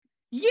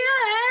Yeah.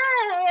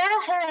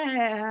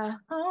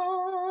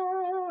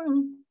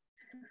 Oh.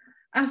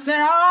 I said,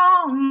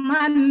 all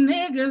my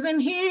niggas in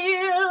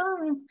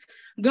here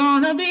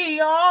gonna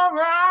be all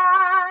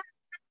right.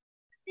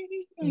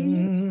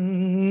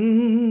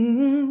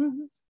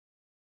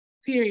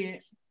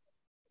 Period.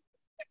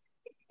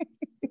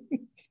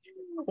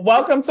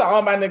 Welcome to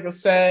All My Niggas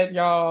Said,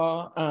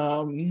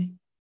 y'all.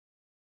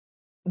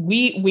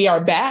 We are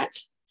back,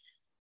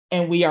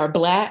 and we are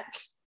Black,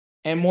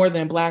 and more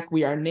than Black,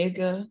 we are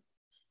nigga,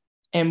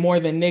 and more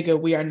than nigga,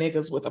 we are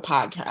niggas with a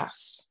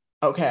podcast.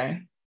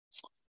 Okay.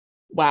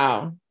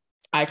 Wow.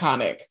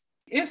 Iconic.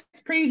 It's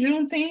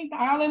pre-Juneteenth.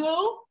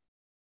 Hallelujah.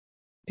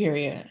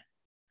 Period.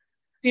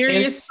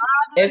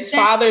 It's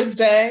Father's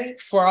Day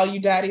for all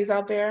you daddies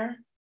out there.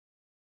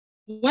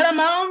 What a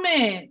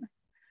moment.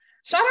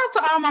 Shout out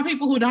to all my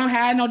people who don't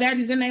have no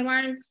daddies in their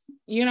life.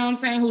 You know what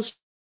I'm saying? Who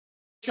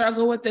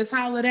struggle with this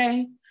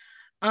holiday.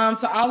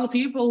 To all the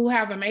people who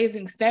have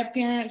amazing step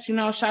parents, you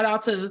know, shout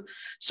out to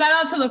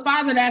the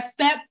father that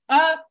stepped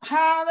up.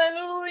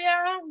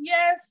 Hallelujah.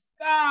 Yes,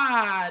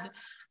 God.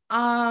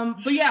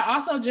 But yeah,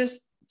 also just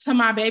to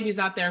my babies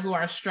out there who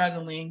are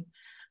struggling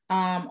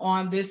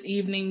on this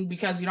evening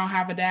because you don't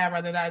have a dad,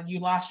 whether that you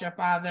lost your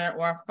father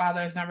or a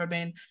father has never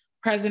been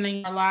present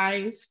in your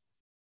life.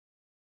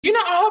 You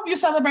know, I hope you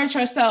celebrate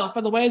yourself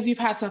for the ways you've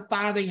had to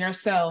father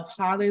yourself.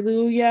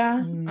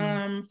 Hallelujah.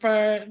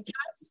 For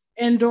just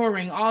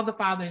enduring all the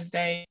Father's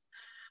Day.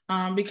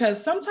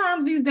 Because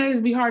sometimes these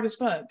days be hard as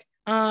fuck.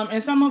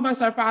 And some of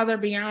us are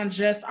fathered beyond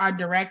just our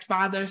direct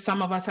father.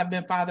 Some of us have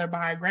been fathered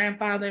by a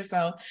grandfather.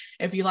 So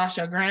if you lost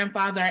your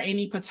grandfather or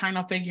any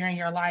paternal figure in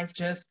your life,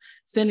 just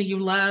sending you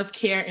love,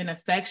 care, and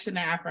affection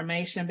and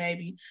affirmation,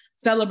 baby.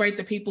 Celebrate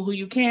the people who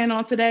you can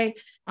on today.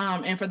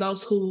 And for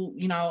those who,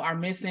 you know, are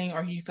missing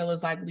or who you feel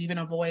is like leaving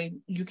a void,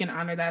 you can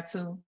honor that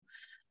too.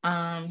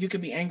 You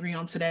could be angry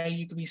on today.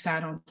 You could be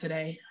sad on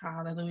today.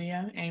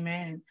 Hallelujah.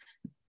 Amen.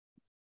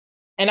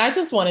 And I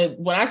just wanted,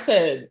 when I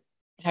said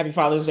Happy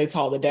Father's Day to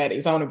all the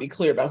daddies, I want to be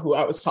clear about who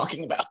I was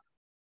talking about.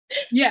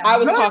 Yeah. I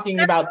was talking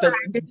about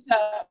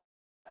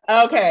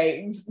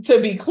okay,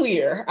 to be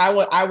clear,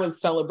 I was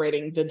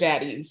celebrating the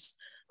daddies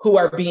who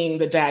are being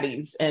the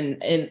daddies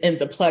and in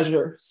the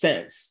pleasure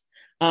sense,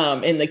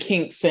 in the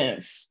kink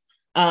sense,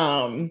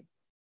 in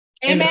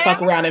the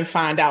fuck around and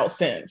find out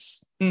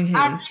sense.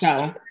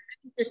 So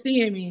for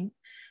seeing me.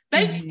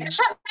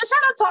 Shout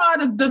out to all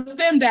the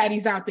femme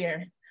daddies out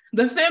there.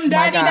 The femme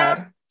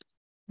daddy,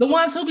 the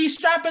ones who be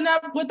strapping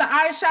up with the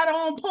eyeshadow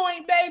on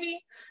point,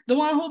 baby. The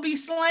one who be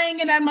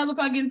slanging that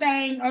motherfucking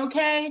thing,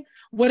 okay?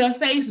 With a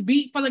face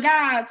beat for the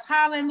gods.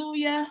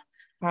 Hallelujah.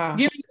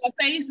 Give me a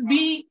face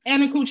beat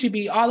and a coochie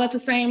beat all at the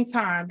same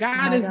time.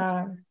 God is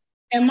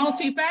and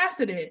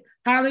multifaceted.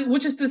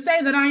 Which is to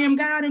say that I am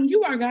God and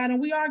you are God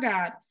and we are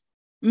God.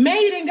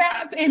 Made in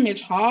God's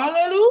image.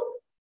 Hallelujah.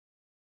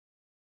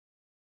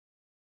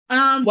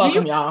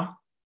 Welcome, y'all.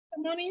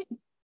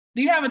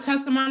 Do you have a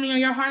testimony on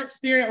your heart,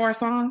 spirit, or a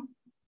song?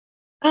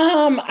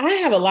 I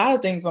have a lot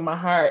of things on my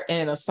heart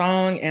and a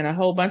song and a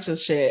whole bunch of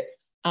shit.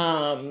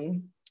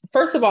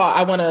 First of all,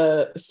 I want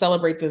to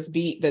celebrate this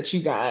beat that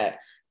you got.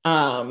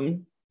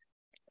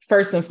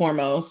 First and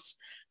foremost,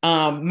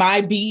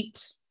 my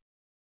beat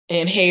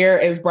and hair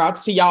is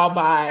brought to y'all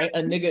by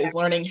a nigga is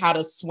learning how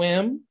to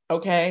swim.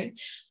 Okay.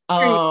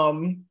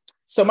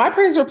 So my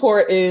praise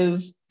report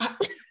is,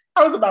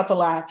 I was about to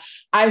lie.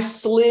 I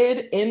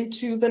slid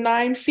into the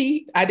 9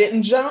 feet. I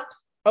didn't jump.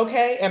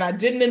 Okay. And I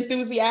didn't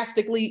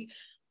enthusiastically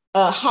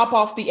hop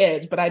off the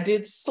edge, but I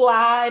did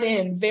slide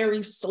in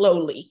very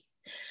slowly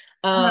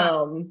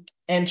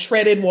and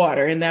treaded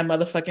water in that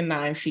motherfucking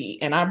 9 feet.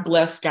 And I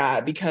bless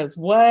God because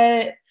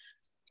what?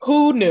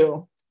 Who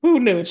knew? Who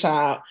knew,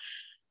 child?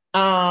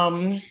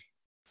 And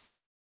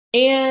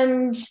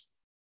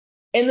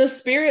in the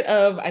spirit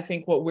of, I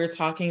think, what we're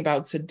talking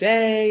about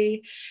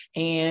today,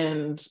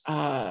 and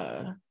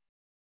I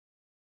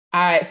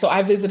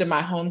visited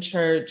my home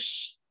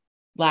church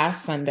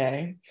last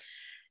Sunday,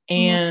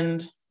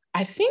 and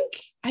I think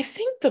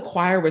the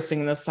choir was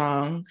singing the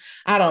song.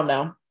 I don't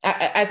know.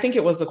 I think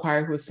it was the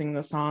choir who was singing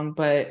the song,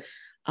 but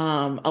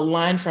a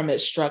line from it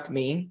struck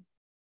me.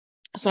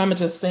 So I'm gonna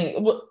just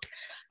sing.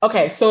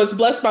 Okay, so it's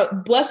bless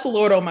the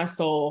Lord, oh my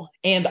soul,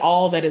 and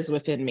all that is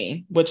within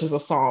me, which is a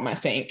psalm, I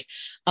think.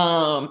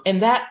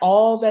 And that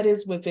all that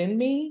is within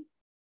me,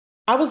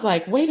 I was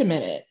like, wait a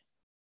minute.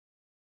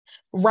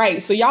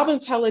 Right. So y'all been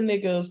telling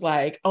niggas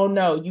like, oh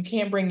no, you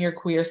can't bring your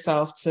queer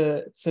self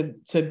to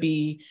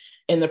be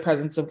in the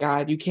presence of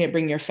God. You can't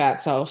bring your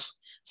fat self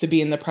to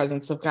be in the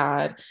presence of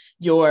God.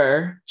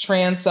 Your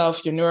trans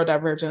self, your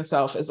neurodivergent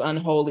self is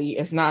unholy.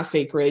 It's not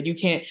sacred.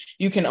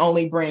 You can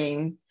only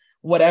bring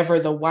whatever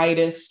the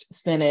whitest,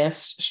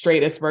 thinnest,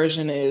 straightest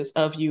version is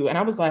of you. And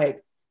I was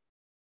like,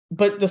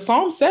 but the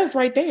psalm says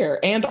right there,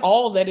 and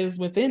all that is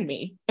within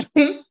me.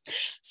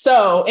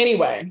 So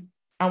anyway,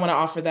 I want to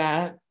offer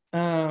that.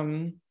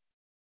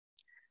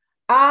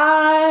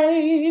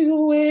 I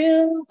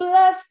will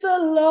bless the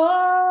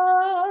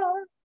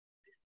Lord,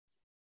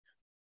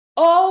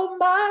 oh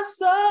my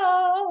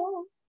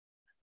soul,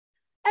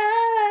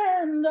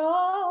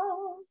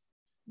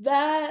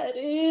 that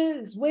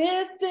is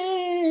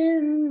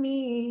within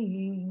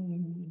me.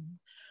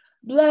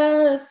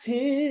 Bless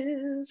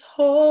his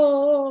holy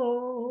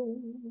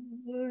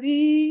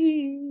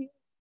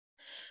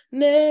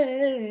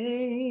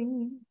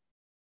name.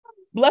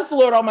 Bless the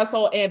Lord, all my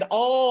soul, and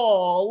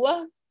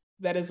all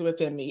that is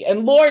within me.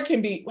 And Lord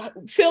can be,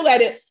 fill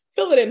it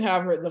in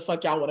however the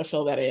fuck y'all want to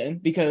fill that in,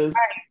 because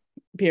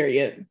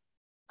period.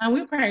 And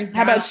we praise God.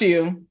 How about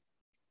you?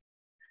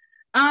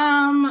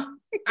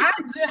 I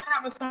did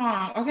have a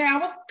song. Okay,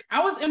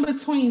 I was in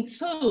between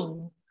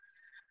two.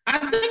 I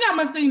think I'm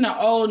gonna sing the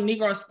old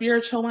Negro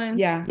spiritual one.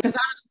 Yeah. Because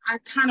I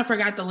kind of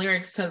forgot the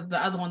lyrics to the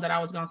other one that I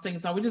was gonna sing.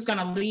 So we're just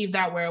gonna leave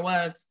that where it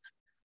was.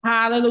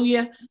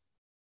 Hallelujah.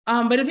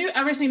 But if you've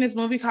ever seen this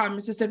movie called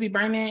Mississippi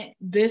Burning,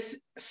 this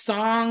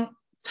song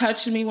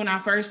touched me when I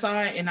first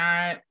saw it, and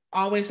I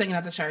always sing it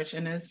at the church.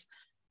 And it's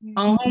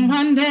on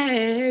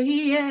Monday,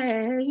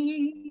 yeah,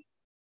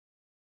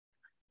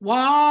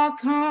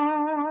 walk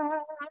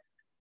on,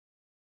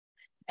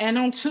 and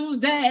on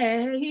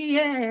Tuesday,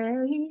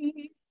 yeah,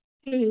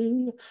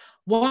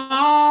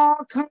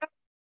 walk on,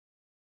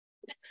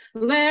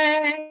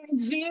 let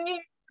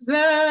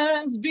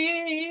Jesus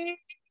be.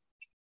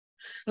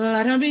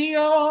 Let him be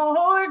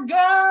your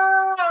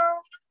God.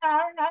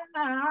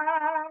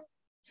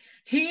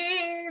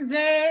 He's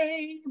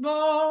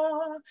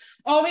able,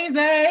 oh, he's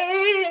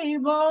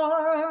able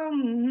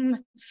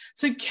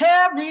to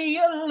carry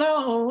a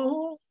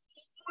load,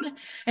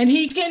 and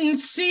he can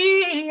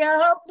see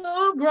up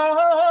the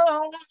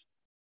road.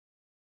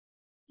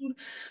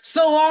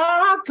 So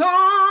walk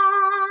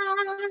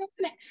on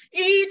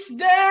each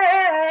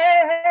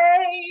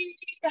day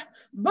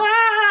by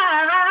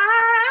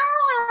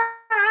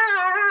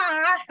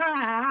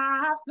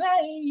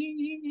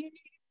faith.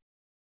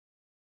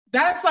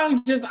 That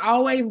song just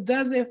always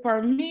does it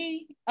for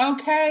me,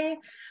 okay?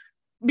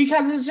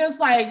 Because it's just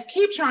like,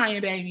 keep trying,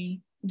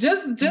 baby.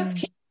 Just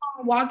keep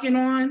on walking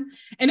on.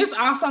 And it's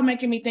also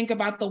making me think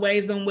about the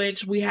ways in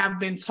which we have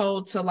been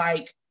told to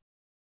like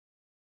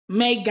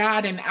make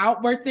God an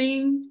outward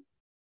thing,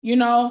 you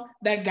know,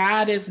 that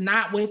God is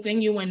not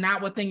within you and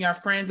not within your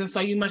friends. And so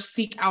you must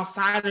seek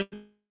outside of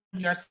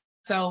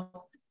yourself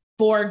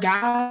for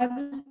God.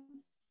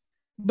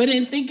 But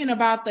in thinking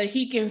about the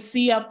he can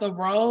see up the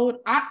road,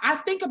 I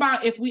think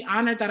about if we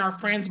honored that our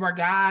friends were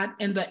God,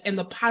 and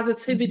the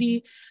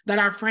positivity that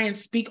our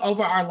friends speak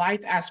over our life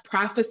as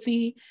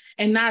prophecy,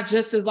 and not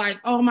just as like,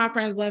 oh, my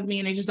friends love me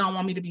and they just don't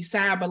want me to be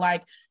sad, but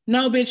like,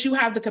 no, bitch, you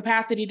have the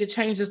capacity to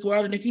change this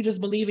world. And if you just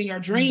believe in your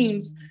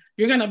dreams,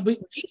 you're going to be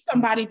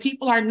somebody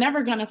people are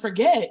never going to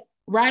forget,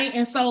 right?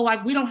 And so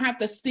like, we don't have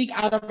to seek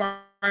out of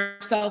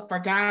ourselves for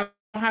God.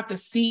 Don't have to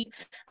seek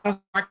for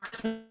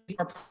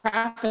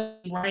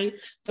prophecy, right?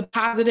 The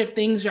positive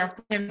things your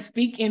friends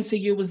speak into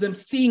you is them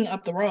seeing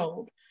up the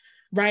road,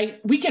 right?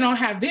 We can all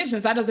have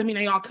visions. That doesn't mean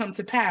they all come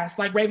to pass.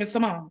 Like Raven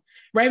Simone.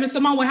 Raven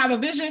Simone would have a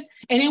vision,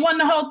 and it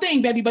wasn't the whole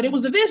thing, baby, but it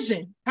was a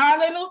vision.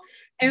 Hallelujah.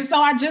 And so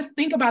I just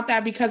think about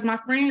that because my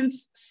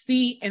friends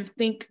see and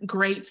think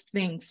great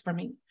things for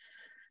me.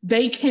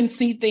 They can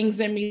see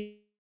things in me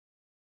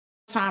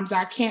times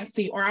I can't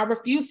see, or I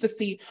refuse to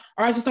see,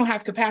 or I just don't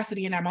have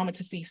capacity in that moment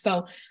to see.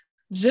 So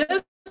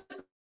just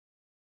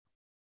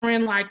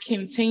like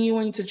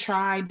continuing to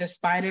try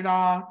despite it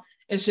all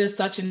is just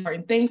such an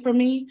important thing for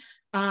me.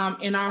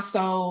 And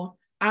also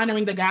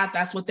honoring the God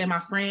that's within my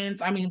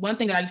friends. I mean, one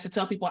thing that I used to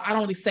tell people, I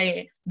don't really say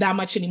it that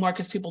much anymore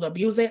because people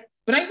abuse it,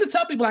 but I used to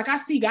tell people like, I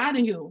see God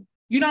in you.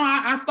 You know,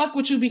 I fuck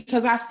with you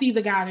because I see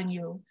the God in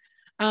you.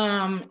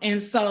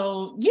 And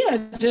so, yeah,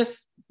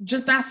 just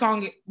that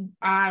song.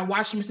 I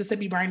watched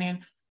Mississippi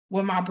Burning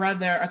with my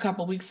brother a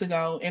couple weeks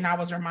ago, and I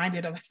was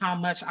reminded of how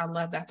much I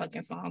love that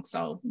fucking song.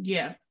 So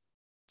yeah.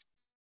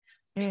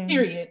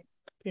 Period.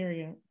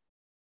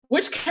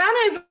 Which kind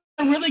of is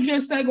a really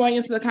good segue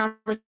into the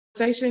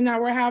conversation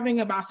that we're having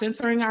about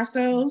censoring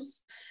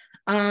ourselves.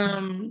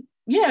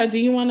 Yeah, do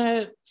you want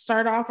to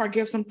start off or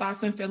give some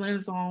thoughts and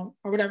feelings on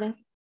or whatever?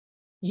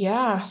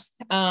 Yeah.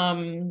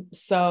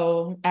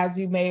 So as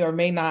you may or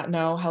may not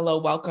know, hello,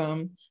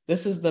 welcome.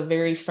 This is the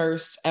very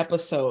first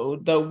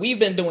episode, though we've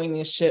been doing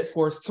this shit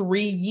for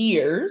 3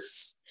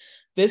 years.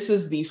 This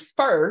is the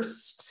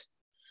first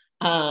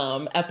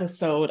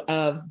episode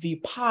of the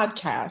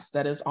podcast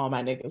that is All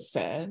My Niggas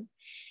Said.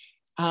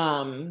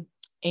 And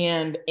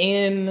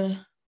in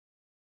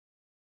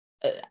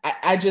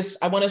I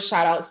want to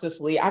shout out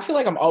Cicely. I feel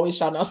like I'm always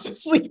shouting out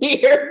Cicely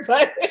here,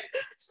 but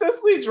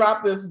Cicely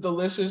dropped this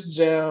delicious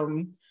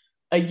gem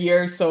a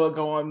year or so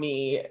ago on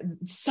me.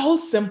 So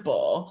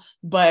simple,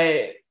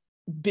 but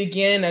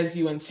begin as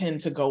you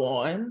intend to go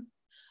on.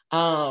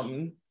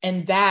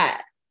 And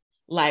that,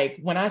 like,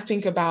 when I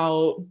think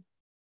about,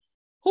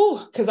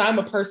 because I'm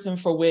a person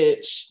for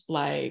which,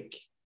 like,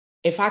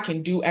 if I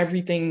can do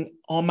everything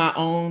on my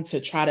own to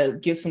try to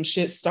get some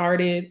shit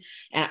started,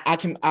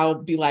 and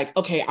I'll be like,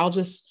 okay, I'll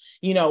just,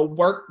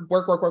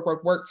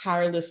 work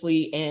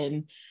tirelessly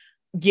and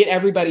get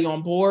everybody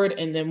on board,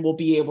 and then we'll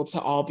be able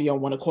to all be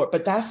on one accord.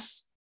 But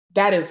that's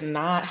that is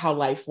not how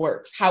life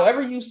works.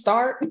 However you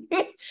start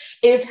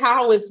is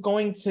how it's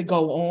going to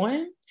go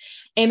on.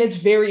 And it's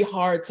very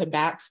hard to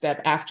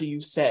backstep after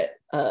you set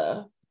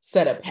a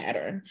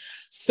pattern.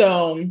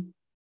 So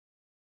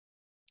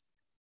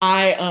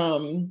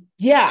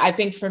I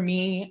think for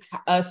me,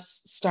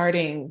 us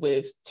starting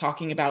with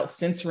talking about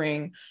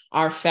centering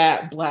our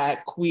fat,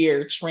 Black,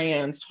 queer,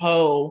 trans,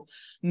 hoe,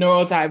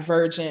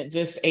 neurodivergent,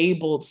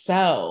 disabled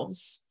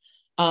selves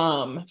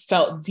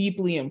felt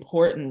deeply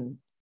important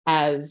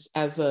as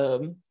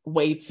a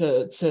way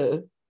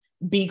to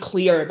be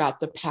clear about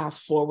the path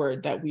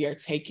forward that we are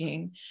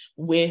taking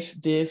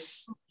with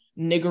this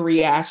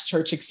niggery ass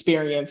church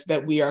experience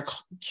that we are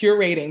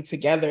curating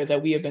together,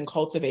 that we have been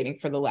cultivating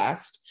for the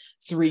last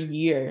 3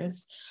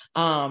 years.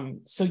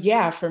 So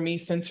yeah, for me,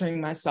 centering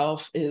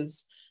myself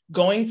is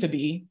going to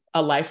be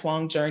a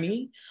lifelong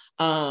journey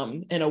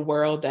in a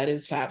world that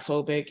is fat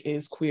phobic,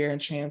 is queer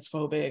and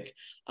transphobic,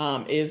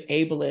 is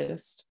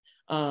ableist.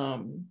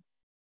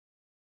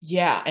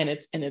 Yeah, and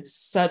it's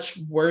such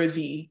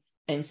worthy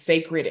and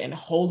sacred and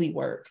holy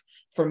work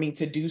for me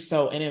to do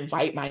so and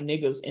invite my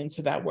niggas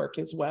into that work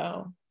as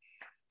well.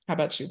 How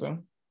about you, Boo?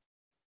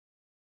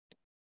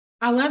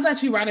 I love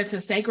that you brought it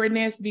to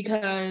sacredness,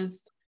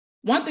 because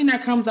one thing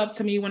that comes up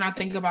to me when I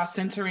think about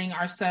centering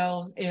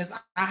ourselves is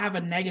I have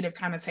a negative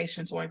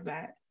connotation towards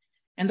that.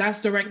 And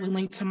that's directly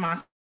linked to my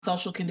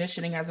social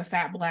conditioning as a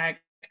fat,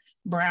 Black,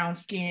 brown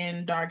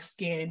skin, dark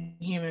skin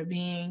human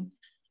being.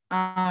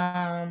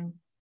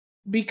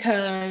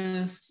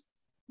 Because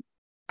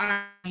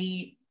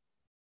I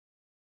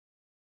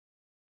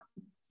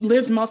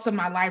lived most of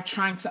my life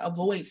trying to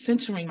avoid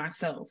centering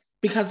myself,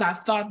 because I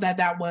thought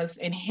that was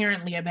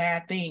inherently a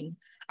bad thing.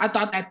 I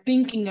thought that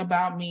thinking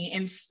about me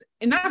and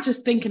not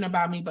just thinking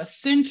about me, but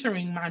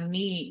centering my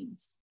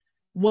needs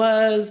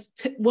was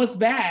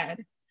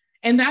bad.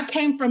 And that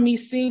came from me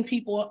seeing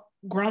people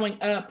growing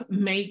up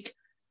make,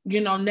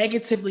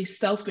 negatively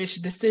selfish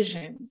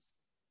decisions.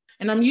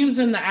 And I'm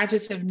using the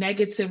adjective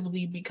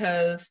negatively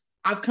because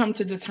I've come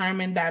to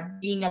determine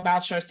that being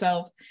about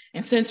yourself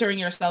and centering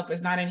yourself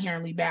is not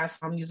inherently bad. So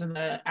I'm using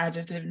the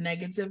adjective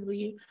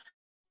negatively.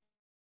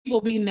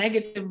 People be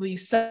negatively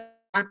self.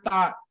 I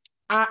thought,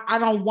 I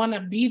don't want to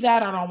be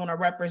that. I don't want to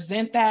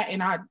represent that.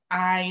 And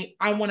I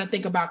want to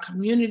think about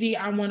community.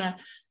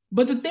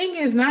 But the thing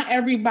is, not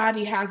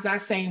everybody has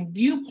that same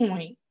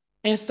viewpoint.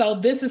 And so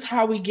this is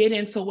how we get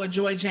into what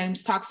Joy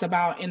James talks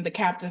about in The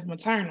Captive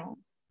Maternal.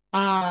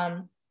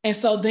 And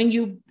so then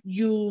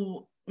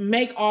you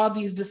make all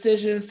these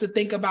decisions to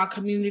think about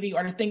community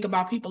or to think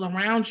about people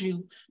around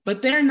you,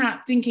 but they're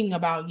not thinking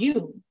about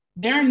you.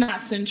 They're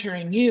not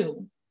centering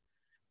you.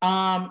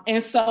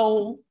 And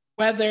so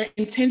whether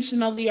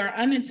intentionally or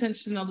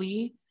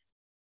unintentionally,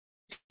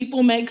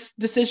 people make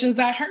decisions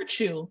that hurt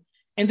you,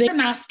 and they're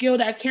not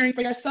skilled at caring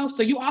for yourself.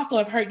 So you also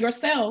have hurt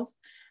yourself,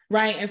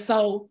 right? And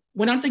so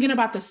when I'm thinking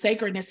about the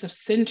sacredness of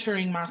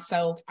centering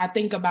myself, I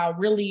think about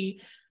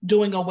really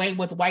doing away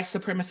with white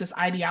supremacist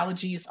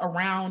ideologies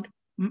around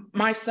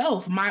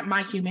myself,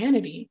 my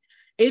humanity.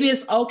 It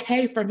is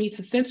okay for me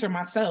to center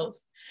myself.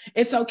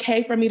 It's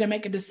okay for me to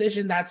make a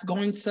decision that's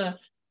going to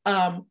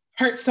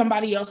hurt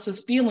somebody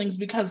else's feelings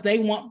because they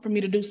want for me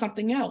to do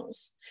something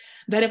else.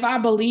 That if I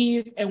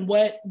believe in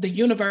what the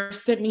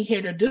universe sent me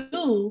here to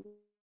do,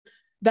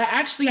 that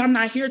actually I'm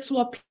not here to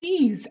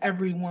appease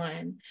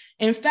everyone.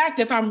 In fact,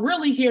 if I'm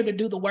really here to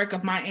do the work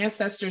of my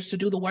ancestors, to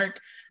do the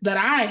work that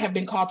I have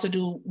been called to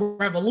do,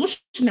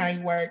 revolutionary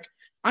work,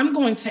 I'm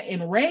going to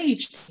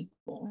enrage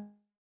people,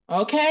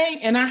 okay?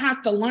 And I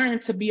have to learn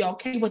to be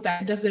okay with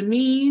that. It doesn't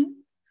mean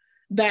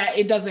that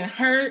it doesn't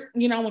hurt,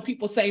 when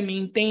people say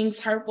mean things,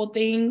 hurtful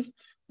things,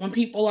 when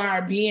people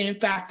are being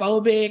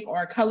fatphobic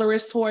or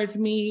colorist towards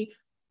me,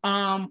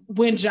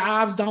 when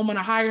jobs don't want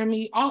to hire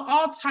me,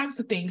 all types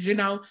of things,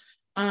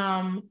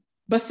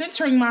 but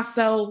centering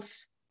myself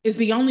is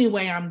the only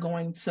way I'm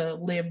going to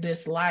live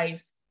this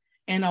life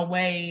in a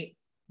way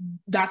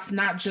that's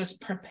not just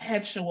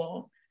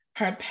perpetual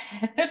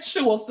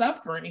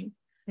suffering.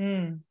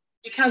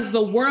 Because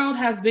the world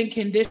has been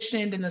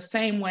conditioned in the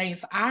same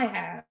ways I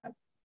have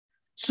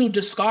to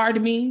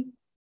discard me,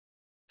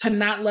 to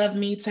not love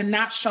me, to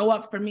not show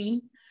up for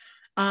me,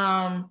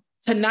 to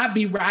not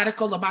be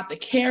radical about the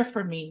care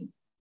for me.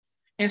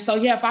 And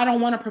so, if I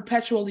don't want to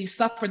perpetually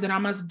suffer, then I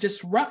must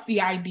disrupt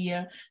the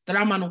idea that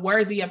I'm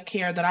unworthy of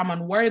care, that I'm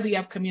unworthy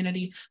of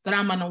community, that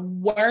I'm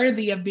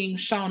unworthy of being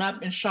shown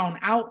up and shown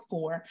out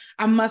for.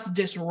 I must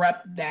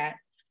disrupt that.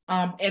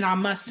 And I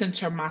must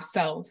center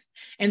myself.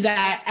 And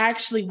that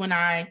actually, when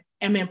I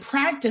am in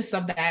practice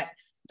of that,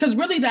 because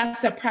really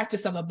that's a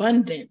practice of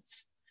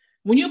abundance.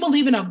 When you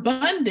believe in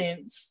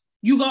abundance,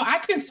 you go, I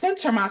can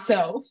center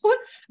myself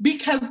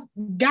because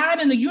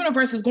God and the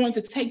universe is going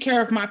to take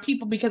care of my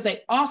people because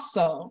they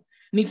also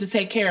need to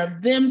take care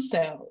of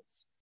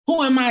themselves.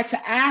 Who am I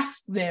to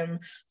ask them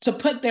to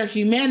put their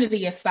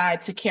humanity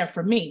aside to care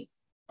for me?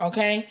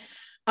 Okay.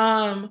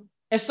 And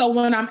so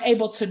when I'm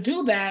able to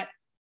do that,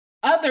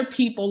 other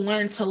people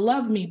learn to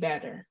love me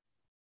better.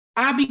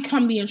 I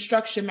become the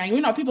instruction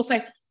manual. People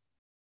say,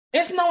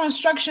 It's no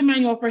instruction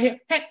manual for him.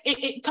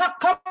 Hey,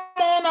 come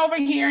on over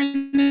here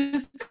in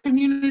this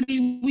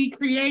community we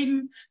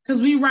creating,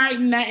 because we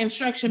writing that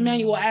instruction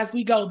manual as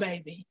we go,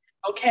 baby.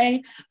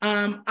 Okay.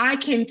 I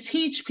can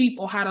teach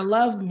people how to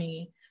love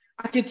me.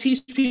 I can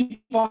teach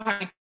people how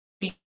to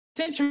be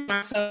centering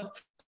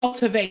myself,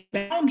 cultivate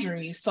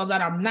boundaries so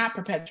that I'm not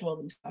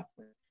perpetually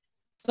suffering.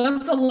 So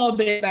that's a little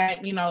bit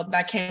that,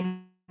 that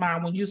came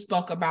mind when you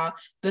spoke about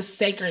the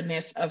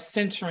sacredness of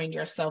centering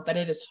yourself, that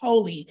it is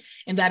holy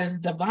and that is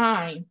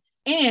divine,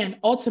 and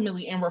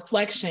ultimately in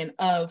reflection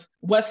of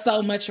what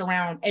so much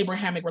around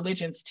Abrahamic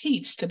religions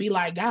teach, to be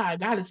like God.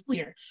 God is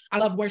clear. I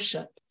love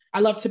worship.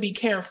 I love to be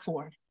cared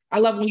for. I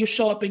love when you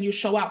show up and you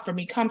show out for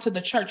me. Come to the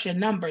church in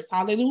numbers.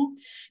 Hallelujah.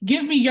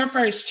 Give me your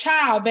first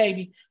child,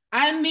 baby.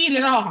 I need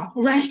it all,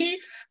 right?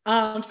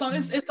 So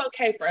it's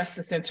okay for us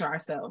to center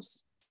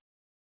ourselves.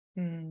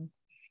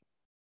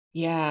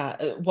 Yeah,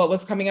 what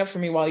was coming up for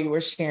me while you were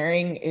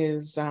sharing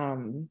is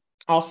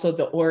also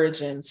the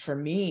origins for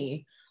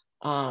me,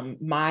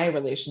 my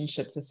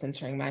relationship to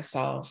centering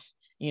myself.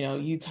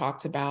 You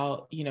talked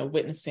about,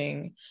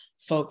 witnessing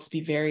folks be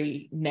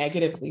very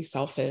negatively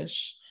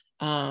selfish.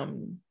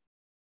 And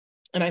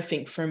I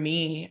think for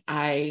me,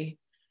 I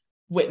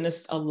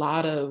witnessed a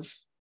lot of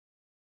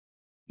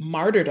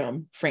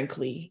martyrdom,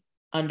 frankly,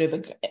 under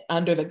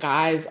the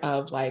guise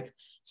of like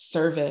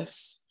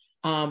service.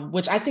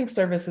 Which I think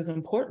service is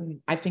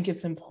important. I think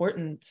it's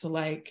important to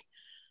like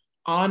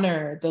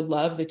honor the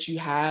love that you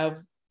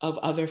have of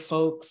other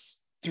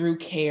folks through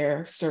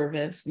care,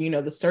 service,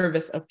 the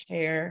service of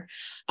care.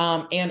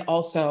 And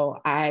also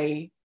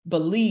I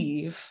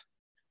believe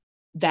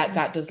that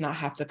that does not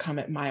have to come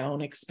at my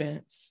own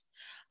expense.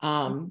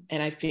 And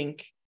I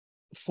think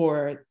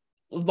for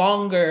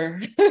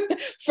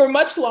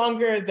much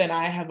longer than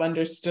I have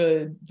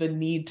understood the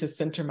need to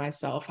center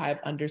myself,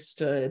 I've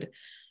understood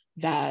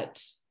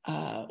that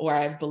or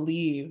I've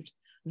believed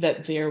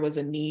that there was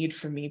a need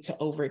for me to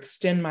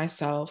overextend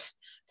myself,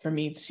 for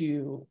me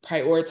to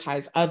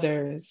prioritize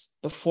others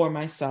before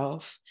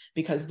myself,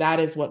 because that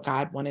is what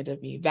God wanted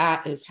of me.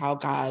 That is how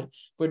God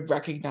would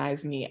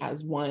recognize me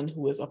as one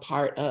who is a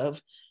part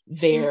of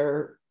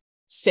their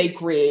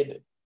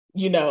sacred,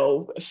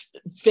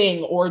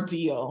 thing or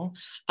deal.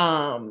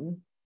 But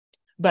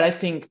I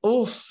think,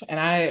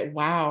 I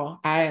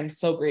am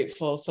so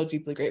grateful, so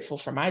deeply grateful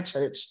for my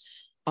church.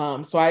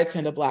 So I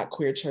attend a Black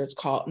queer church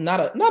called,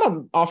 not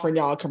I'm offering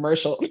y'all a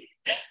commercial.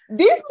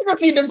 These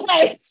niggas need to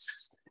pay.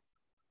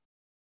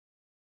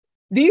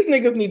 These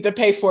niggas need to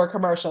pay for a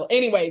commercial.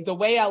 Anyway, The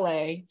Way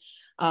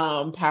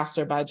LA,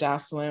 pastor by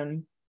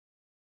Jocelyn.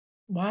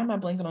 Why am I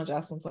blanking on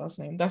Jocelyn's last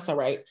name? That's all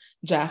right.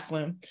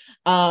 Jocelyn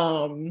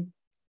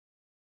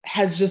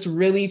has just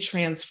really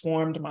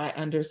transformed my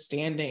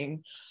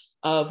understanding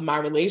of my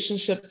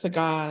relationship to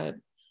God,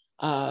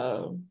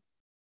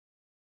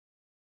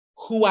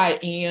 who I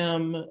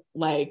am,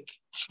 like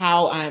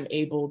how I'm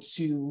able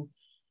to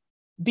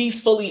be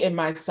fully in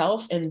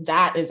myself. And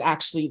that is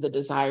actually the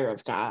desire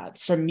of God,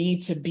 for me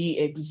to be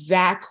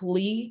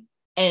exactly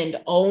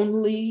and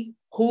only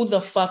who the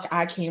fuck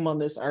I came on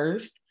this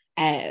earth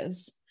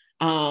as.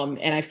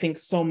 And I think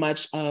so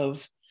much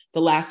of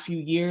the last few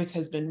years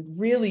has been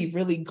really,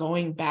 really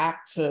going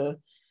back to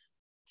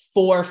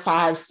 4,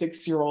 5,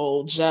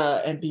 6-year-old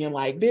Juh and being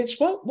like, bitch,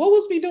 what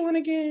was we doing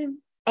again?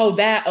 Oh,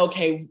 that,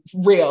 okay,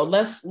 real.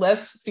 Let's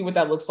see what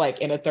that looks like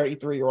in a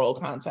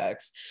 33-year-old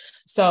context.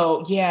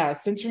 So yeah,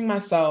 centering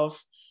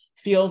myself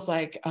feels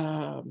like,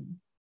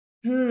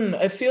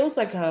 it feels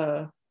like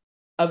a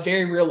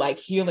very real like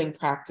healing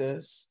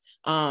practice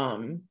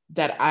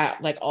that I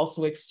like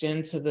also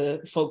extend to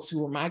the folks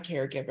who were my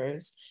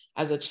caregivers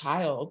as a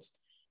child,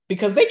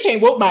 because they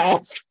can't whoop my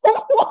ass.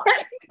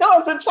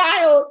 As a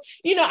child,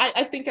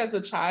 I think as a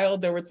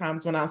child, there were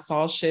times when I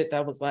saw shit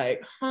that was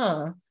like,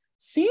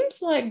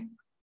 seems like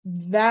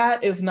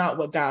that is not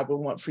what God would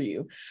want for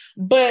you.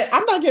 But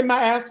I'm not getting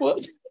my ass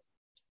whooped.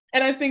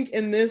 And I think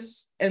in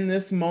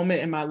this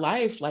moment in my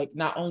life, like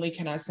not only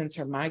can I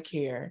center my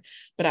care,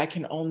 but I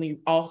can only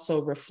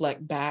also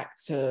reflect back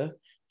to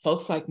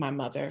folks like my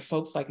mother,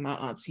 folks like my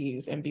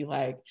aunties, and be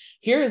like,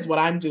 here is what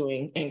I'm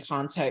doing in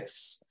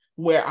contexts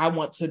where I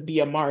want to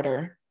be a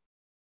martyr.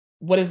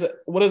 What is it?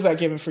 What is that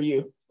giving for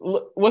you?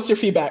 What's your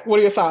feedback? What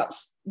are your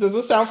thoughts? Does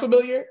this sound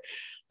familiar?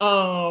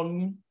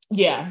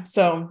 Yeah,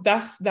 so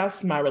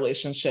that's my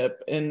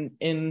relationship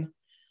in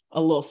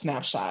a little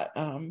snapshot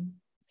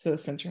to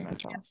centering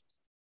myself.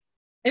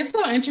 It's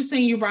so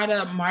interesting you brought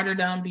up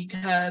martyrdom,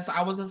 because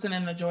I was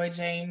listening to Joy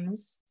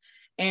James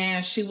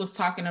and she was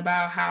talking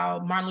about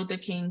how Martin Luther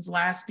King's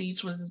last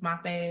speech was my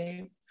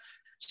fave.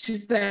 She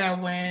said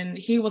when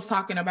he was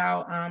talking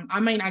about, I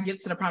may not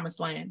get to the promised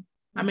land,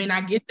 I may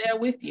not get there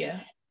with you,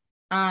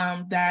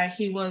 that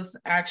he was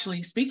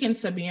actually speaking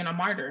to being a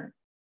martyr.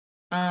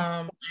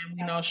 And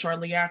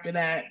shortly after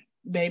that,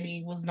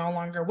 baby was no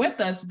longer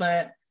with us.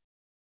 But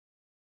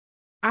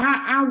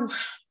I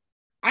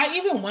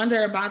even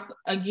wonder about,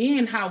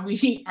 again, how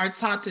we are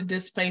taught to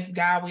displace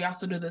God. We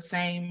also do the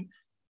same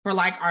for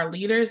like our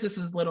leaders. This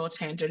is a little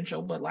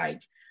tangential, but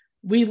like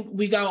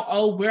we go,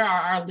 oh, where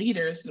are our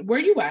leaders? Where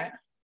you at?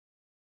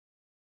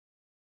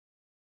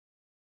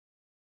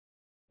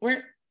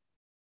 Where?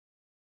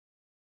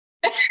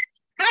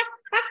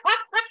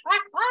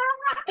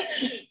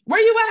 Where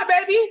you at,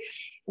 baby?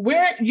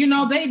 Where,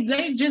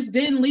 they just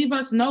didn't leave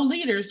us no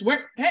leaders.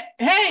 Where,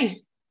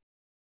 hey,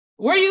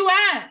 where you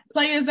at?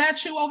 Players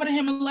that you over the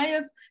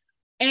Himalayas?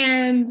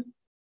 And,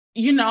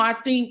 I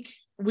think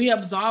we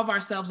absolve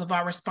ourselves of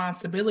our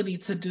responsibility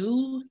to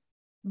do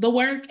the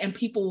work, and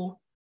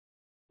people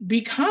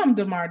become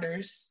the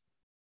martyrs.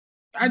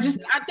 I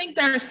think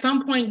there's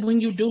some point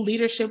when you do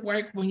leadership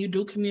work, when you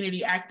do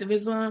community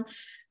activism,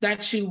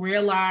 that you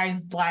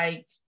realize,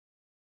 like,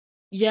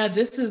 yeah,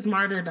 this is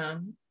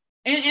martyrdom.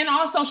 And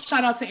also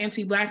shout out to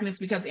anti-Blackness,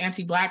 because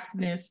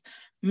anti-Blackness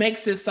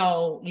makes it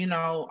so,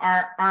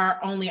 our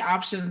only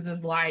options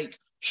is like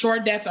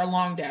short death or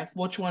long death.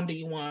 Which one do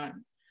you want?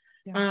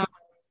 Yeah.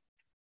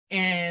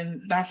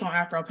 And that's on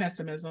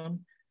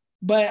Afro-pessimism.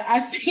 But I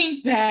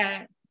think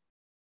that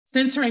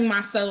centering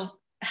myself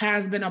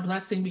has been a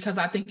blessing, because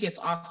I think it's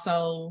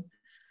also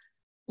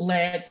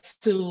led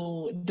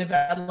to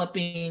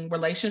developing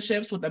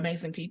relationships with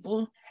amazing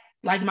people.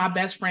 Like, my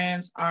best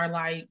friends are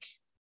like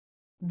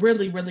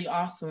really, really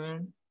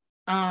awesome.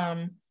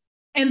 And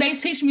they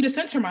teach me to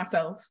center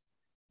myself.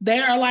 They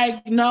are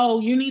like, no,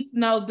 you need to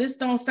know this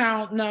don't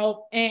sound,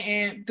 no,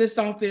 and this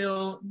don't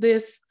feel,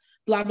 this,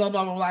 blah, blah,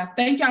 blah, blah, blah.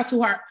 Thank y'all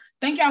who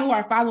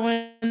are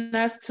following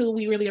us too.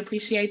 We really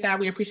appreciate that.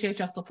 We appreciate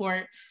your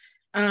support.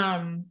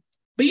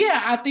 But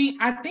yeah, I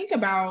think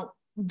about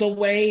the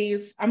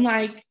ways, I'm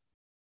like,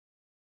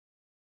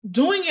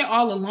 doing it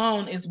all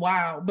alone is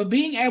wild, but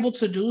being able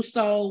to do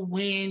so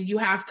when you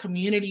have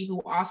community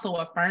who also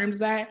affirms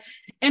that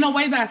in a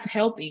way that's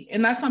healthy.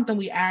 And that's something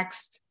we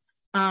asked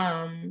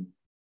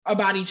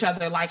about each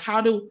other. Like,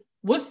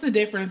 what's the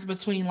difference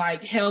between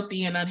like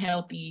healthy and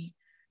unhealthy,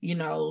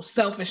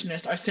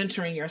 selfishness or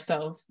centering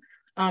yourself?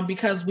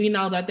 Because we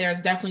know that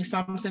there's definitely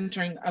some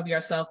centering of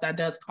yourself that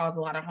does cause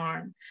a lot of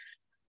harm.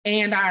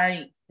 And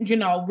I,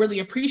 really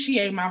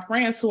appreciate my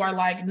friends who are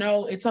like,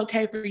 no, it's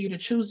okay for you to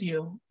choose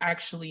you,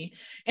 actually.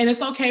 And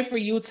it's okay for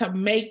you to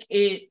make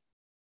it.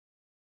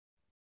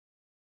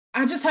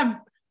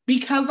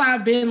 Because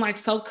I've been like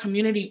so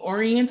community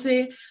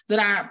oriented, that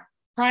I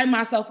pride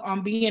myself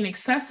on being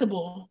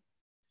accessible.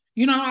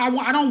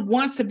 I don't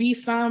want to be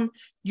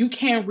you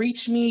can't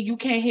reach me, you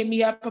can't hit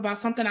me up about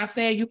something I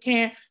said, you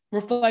can't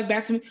reflect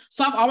back to me.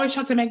 So I've always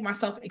tried to make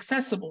myself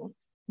accessible.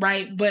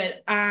 Right.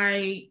 But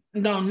I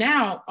know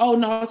now, oh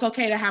no, it's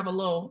okay to have a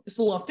little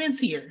fence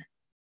here.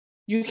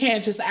 You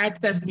can't just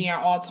access me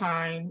at all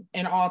times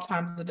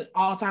of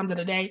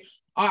the day,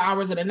 all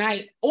hours of the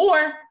night,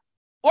 or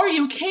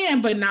you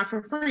can, but not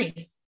for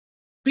free.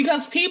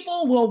 Because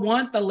people will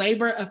want the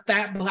labor of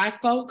fat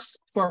Black folks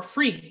for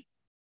free.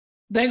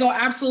 They go,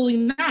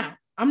 absolutely not.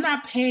 I'm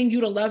not paying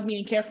you to love me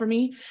and care for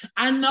me.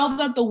 I know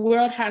that the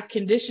world has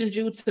conditioned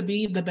you to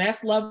be the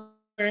best lover,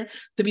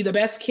 to be the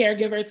best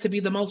caregiver, to be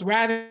the most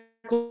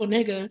radical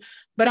nigga,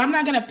 but I'm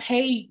not going to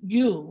pay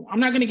you. I'm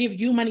not going to give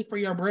you money for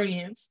your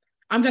brilliance.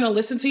 I'm going to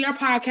listen to your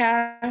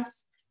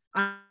podcasts.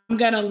 I'm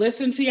going to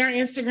listen to your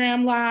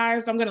Instagram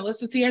lives. I'm going to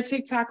listen to your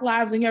TikTok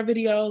lives and your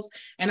videos,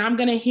 and I'm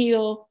going to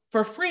heal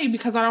for free,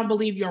 because I don't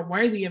believe you're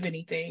worthy of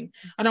anything.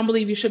 I don't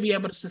believe you should be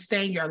able to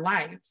sustain your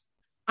life.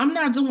 I'm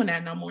not doing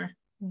that no more.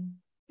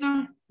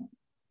 No.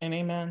 And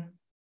amen.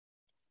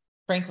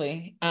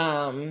 Frankly,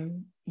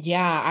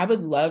 yeah, I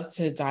would love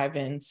to dive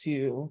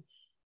into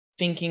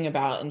thinking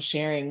about and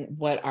sharing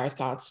what our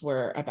thoughts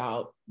were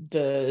about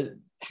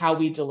how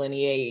we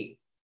delineate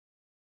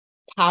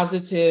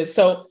positive.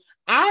 So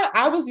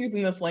I was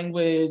using this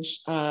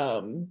language,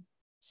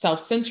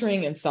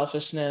 self-centering and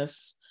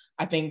selfishness.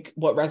 I think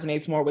what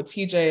resonates more with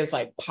TJ is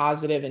like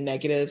positive and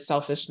negative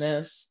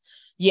selfishness.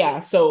 Yeah.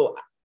 So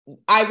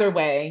either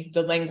way,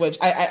 the language,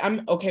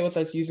 I'm okay with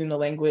us using the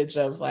language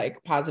of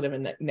like positive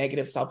and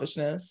negative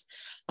selfishness.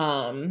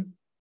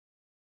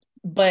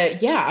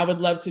 But yeah, I would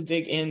love to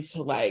dig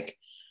into like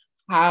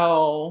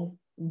how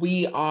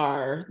we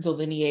are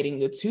delineating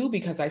the two,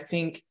 because I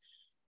think,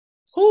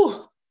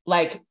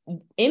 like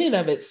in and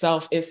of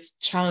itself, it's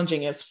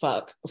challenging as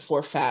fuck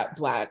for fat,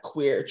 Black,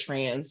 queer,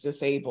 trans,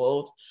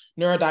 disabled,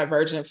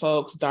 neurodivergent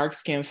folks,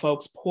 dark-skinned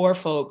folks, poor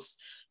folks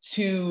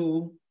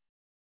to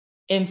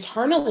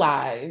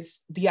internalize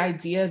the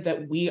idea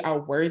that we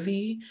are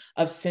worthy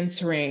of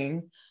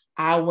centering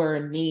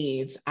our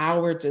needs,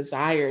 our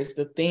desires,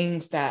 the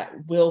things that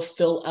will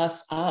fill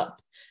us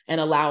up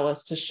and allow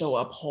us to show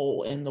up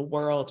whole in the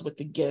world with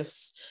the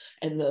gifts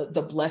and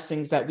the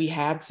blessings that we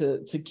have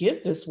to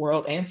give this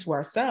world and to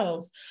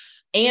ourselves.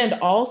 And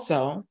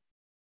also,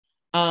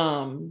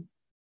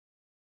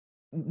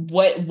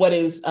 what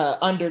is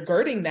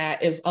undergirding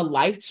that is a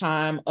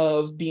lifetime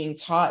of being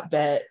taught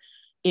that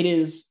it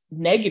is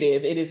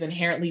negative, it is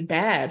inherently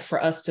bad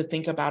for us to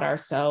think about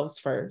ourselves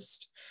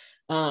first,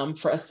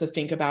 for us to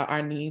think about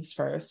our needs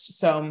first.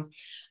 So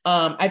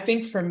I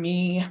think for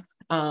me,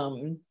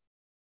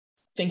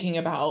 thinking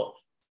about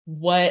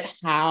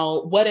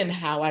and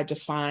how I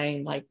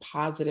define like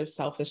positive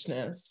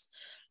selfishness.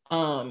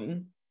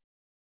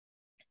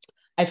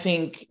 I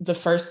think the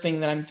first thing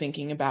that I'm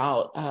thinking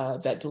about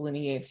that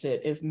delineates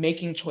it is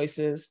making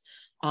choices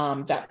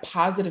that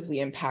positively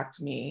impact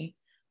me.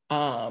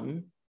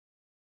 And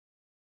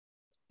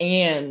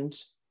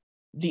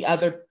the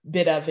other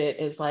bit of it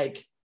is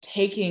like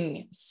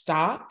taking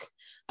stock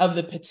of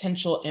the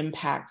potential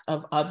impact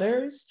of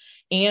others,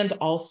 and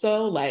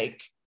also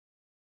like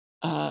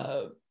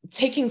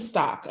taking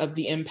stock of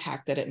the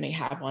impact that it may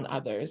have on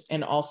others,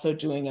 and also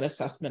doing an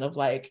assessment of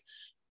like,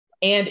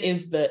 and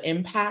is the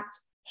impact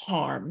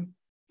harm?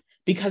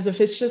 Because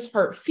if it's just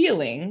hurt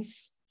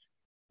feelings,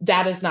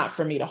 that is not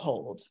for me to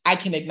hold. I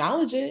can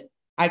acknowledge it.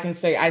 I can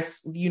say,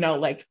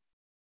 like,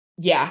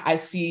 yeah, I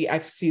see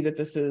that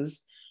this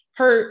is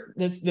hurt.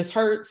 This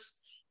hurts.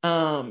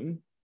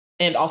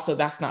 And also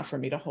that's not for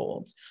me to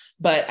hold.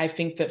 But I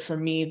think that for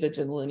me, the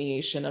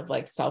delineation of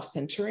like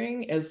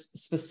self-centering is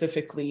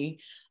specifically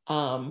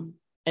an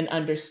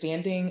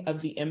understanding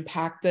of the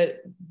impact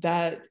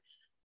that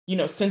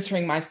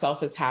centering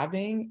myself is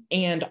having,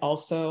 and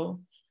also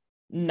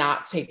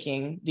not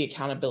taking the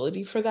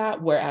accountability for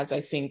that. Whereas I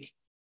think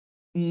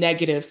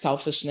negative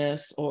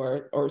selfishness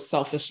or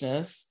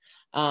selfishness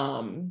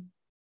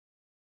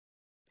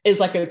is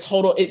like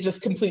it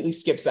just completely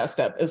skips that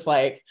step. It's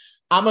like,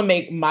 I'm gonna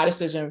make my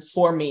decision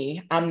for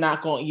me. I'm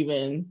not gonna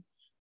even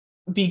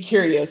be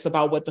curious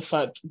about what the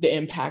fuck the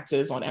impact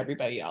is on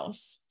everybody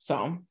else.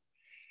 So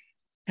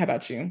how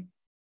about you?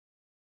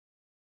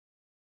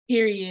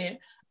 Period.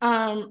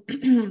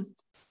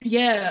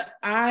 Yeah,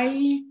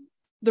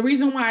 the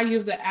reason why I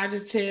use the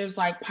adjectives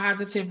like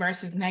positive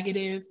versus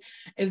negative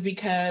is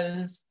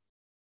because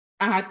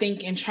I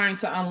think in trying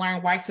to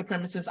unlearn white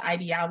supremacist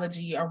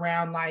ideology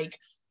around like,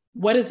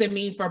 what does it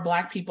mean for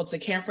Black people to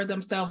care for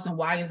themselves, and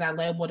why is that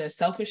labeled as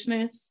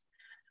selfishness?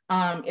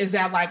 Is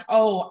that like,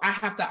 oh, I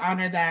have to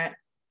honor that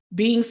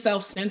being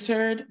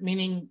self-centered,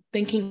 meaning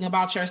thinking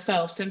about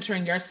yourself,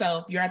 centering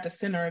yourself, you're at the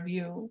center of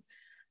you,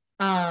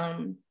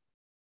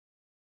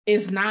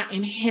 is not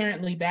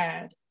inherently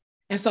bad.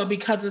 And so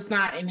because it's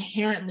not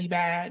inherently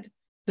bad,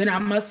 then I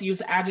must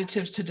use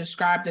adjectives to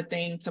describe the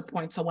thing to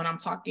point to what I'm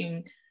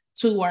talking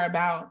to or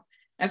about.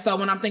 And so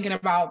when I'm thinking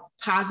about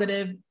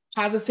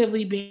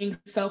positively being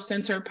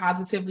self-centered,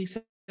 positively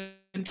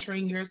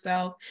centering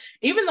yourself,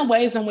 even the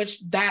ways in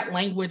which that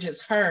language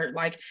is heard.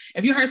 Like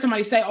if you heard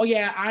somebody say, oh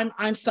yeah,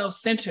 I'm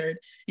self-centered,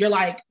 you're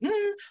like,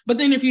 But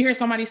then if you hear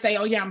somebody say,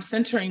 oh yeah, I'm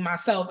centering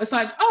myself, it's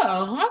like,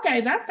 oh,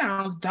 okay, that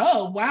sounds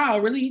dope. Wow,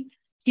 really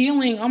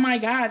healing. Oh my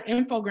God,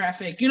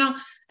 infographic,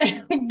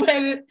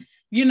 but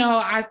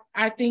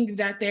I think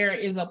that there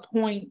is a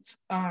point,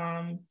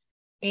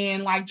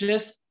 and like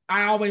just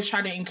I always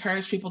try to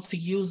encourage people to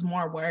use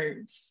more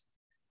words.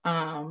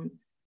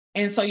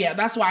 And so, yeah,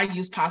 that's why I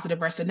use positive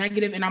versus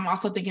negative. And I'm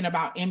also thinking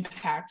about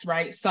impact,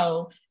 right?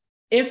 So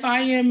if I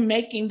am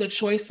making the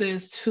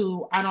choices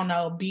to, I don't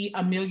know, be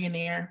a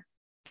millionaire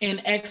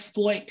and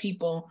exploit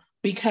people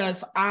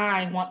because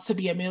I want to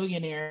be a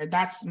millionaire,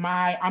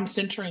 I'm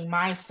centering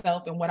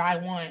myself and what I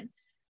want.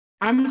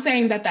 I'm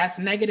saying that that's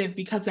negative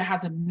because it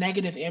has a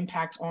negative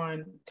impact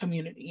on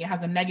community. It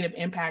has a negative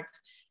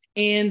impact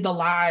in the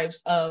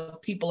lives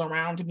of people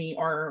around me,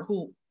 or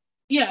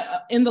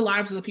in the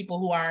lives of the people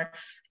who are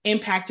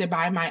impacted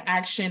by my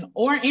action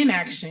or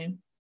inaction.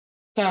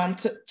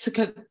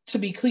 To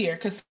be clear,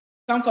 because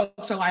some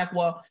folks are like,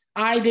 well,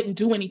 I didn't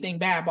do anything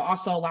bad, but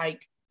also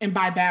like, and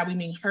by bad we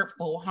mean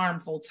hurtful,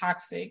 harmful,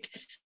 toxic.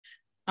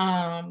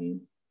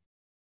 And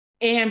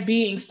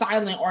being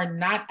silent or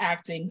not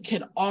acting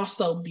can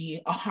also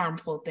be a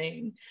harmful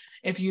thing.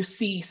 If you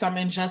see some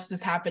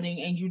injustice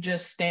happening and you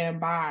just stand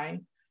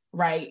by,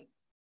 right?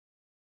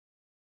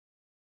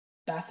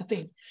 That's the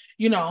thing,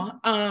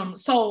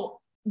 so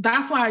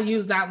that's why I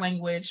use that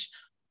language.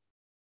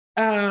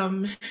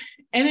 And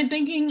in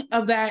thinking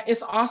of that,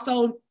 it's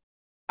also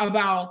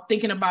about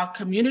thinking about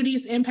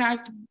community's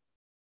impact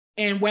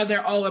and whether,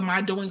 am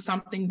I doing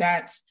something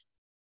that's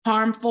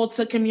harmful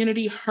to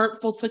community,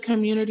 hurtful to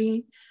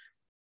community?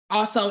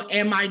 Also,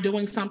 am I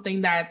doing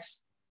something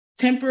that's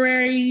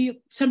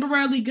temporarily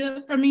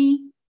good for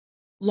me,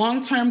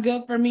 long-term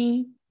good for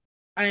me?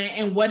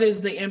 And what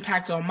is the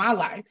impact on my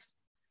life,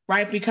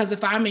 right? Because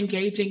if I'm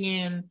engaging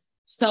in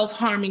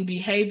self-harming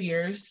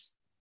behaviors,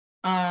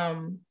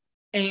 and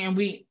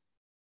we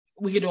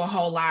could do a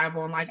whole live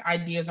on like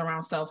ideas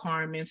around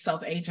self-harm and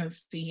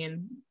self-agency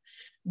and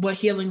what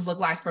healings look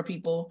like for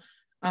people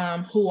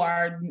who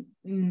are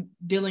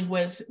dealing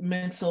with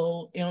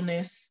mental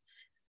illness.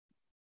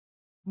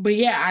 But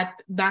yeah,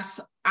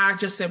 I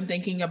just am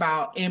thinking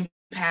about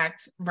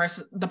impact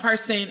versus the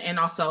person and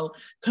also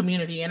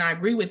community. And I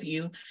agree with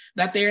you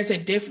that there's a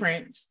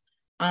difference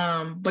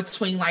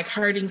between like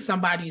hurting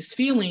somebody's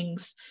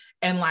feelings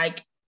and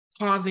like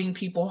causing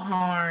people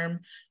harm,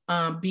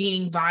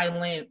 being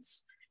violent,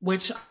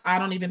 which I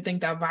don't even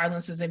think that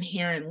violence is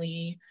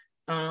inherently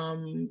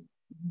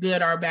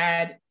good or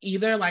bad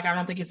either. Like, I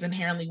don't think it's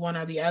inherently one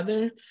or the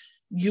other.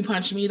 You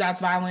punch me,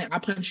 that's violent. I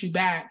punch you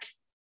back.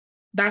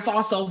 that's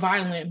also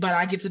violent, but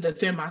I get to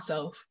defend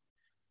myself.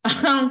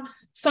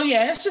 So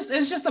yeah,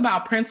 it's just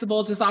about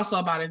principles. It's also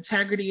about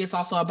integrity. It's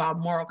also about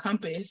moral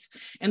compass.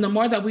 And the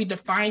more that we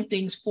define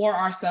things for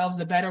ourselves,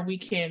 the better we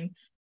can,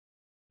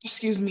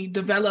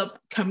 develop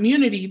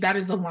community that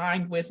is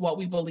aligned with what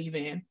we believe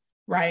in,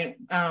 right?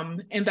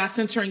 And that's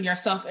centering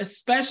yourself,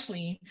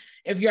 especially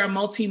if you're a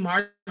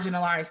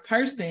multi-marginalized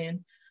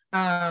person,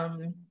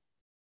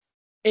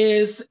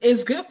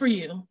 is good for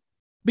you,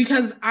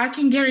 because I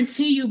can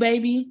guarantee you,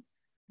 baby,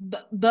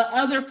 the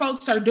other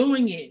folks are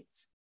doing it.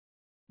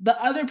 The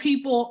other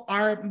people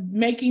are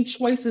making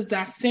choices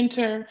that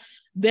center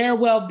their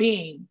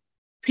well-being.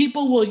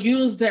 People will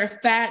use their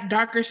fat,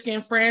 darker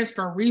skinned friends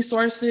for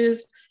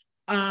resources,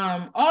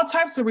 all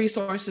types of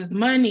resources,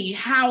 money,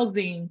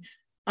 housing,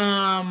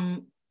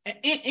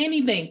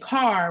 anything,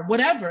 car,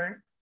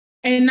 whatever,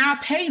 and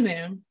not pay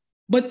them,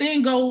 but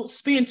then go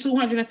spend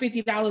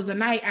 $250 a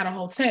night at a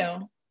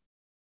hotel.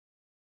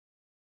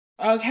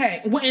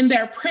 Okay, well, in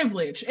their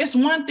privilege. It's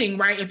one thing,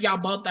 right? If y'all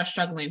both are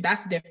struggling,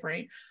 that's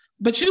different.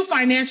 But you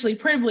financially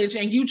privileged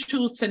and you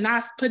choose to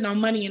not put no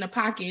money in the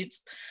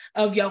pockets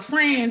of your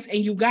friends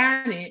and you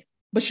got it,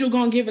 but you're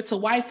going to give it to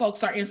white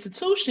folks or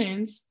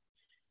institutions.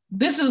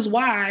 This is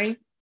why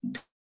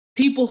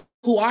people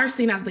who are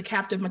seen as the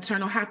captive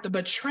maternal have to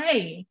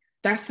betray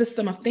that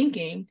system of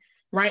thinking,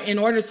 right? In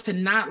order to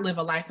not live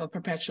a life of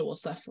perpetual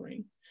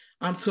suffering,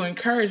 to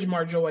encourage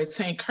more joy,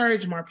 to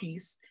encourage more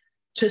peace,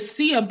 to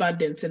see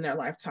abundance in their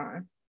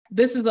lifetime.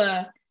 This is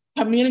a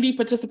community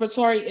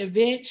participatory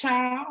event,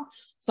 child.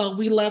 So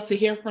we love to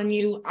hear from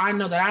you. I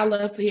know that I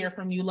love to hear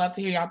from you, love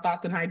to hear your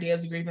thoughts and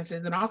ideas,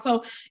 grievances. And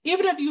also,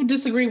 even if you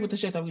disagree with the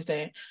shit that we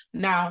said.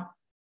 Now,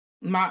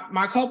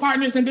 my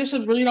co-partners and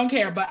bishops really don't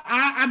care, but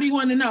I be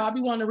wanting to know, I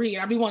be wanting to read,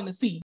 I be wanting to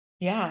see.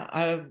 Yeah,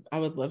 I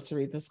would love to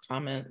read this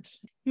comment.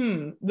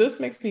 This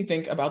makes me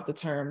think about the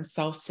term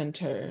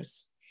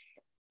self-centers,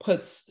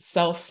 puts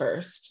self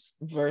first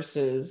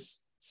versus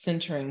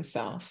centering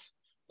self,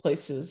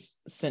 places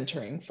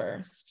centering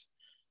first.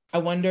 I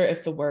wonder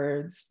if the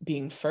words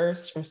being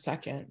first or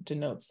second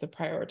denotes the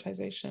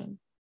prioritization.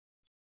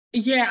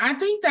 Yeah, I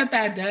think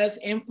that does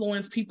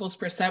influence people's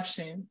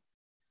perception.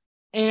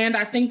 And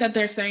I think that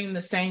they're saying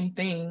the same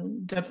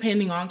thing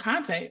depending on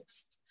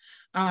context,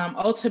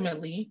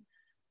 ultimately.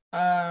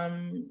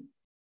 And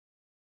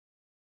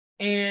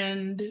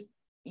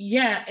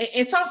yeah,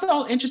 it's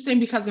also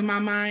interesting because in my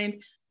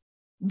mind,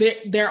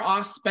 they're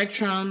all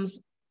spectrums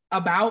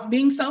about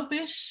being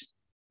selfish.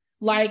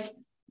 Like,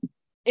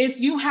 if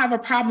you have a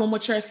problem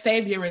with your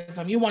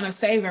saviorism, you want to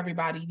save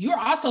everybody, you're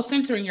also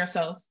centering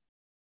yourself.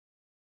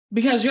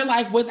 Because you're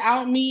like,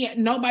 without me,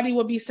 nobody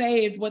will be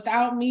saved.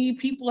 Without me,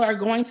 people are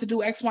going to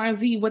do X, Y, and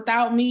Z.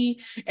 Without me,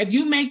 if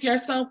you make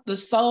yourself the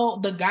soul,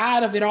 the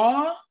God of it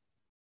all,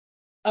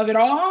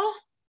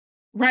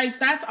 right?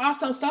 That's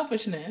also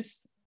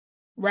selfishness,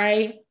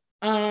 right?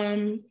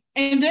 And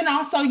then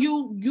also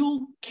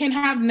you can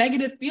have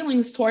negative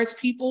feelings towards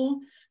people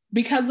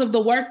because of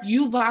the work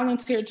you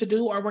volunteered to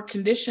do or were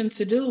conditioned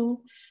to do,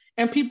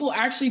 and people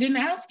actually didn't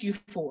ask you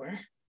for,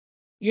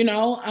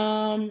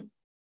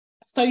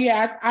 So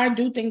yeah, I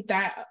do think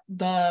that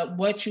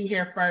what you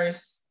hear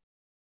first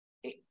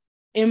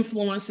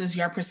influences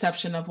your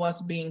perception of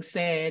what's being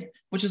said,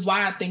 which is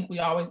why I think we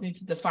always need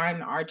to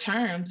define our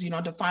terms,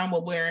 define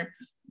what we're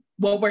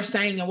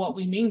saying and what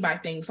we mean by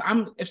things.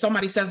 If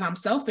somebody says I'm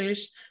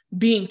selfish,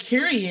 being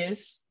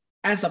curious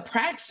as a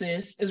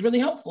praxis is really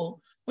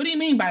helpful. What do you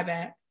mean by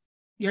that?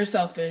 You're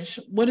selfish.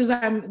 What does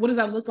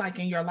that look like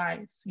in your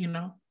life?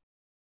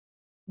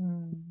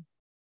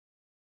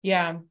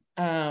 Yeah.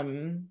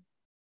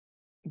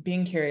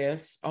 Being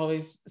curious,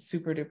 always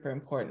super duper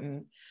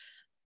important.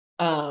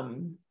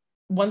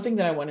 One thing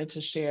that I wanted to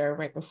share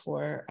right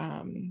before,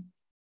 I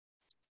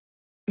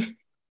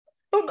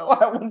don't know why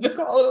I wanted to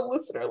call it a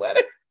listener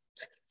letter.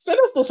 Send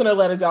us listener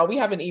letters, y'all. We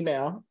have an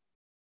email.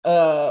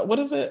 What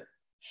is it?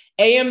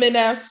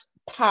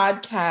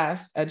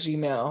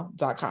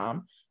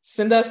 amnspodcast@gmail.com.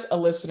 Send us a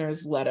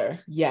listener's letter.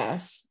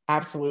 Yes,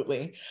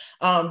 absolutely.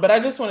 But I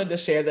just wanted to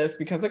share this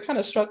because it kind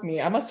of struck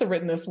me. I must have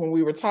written this when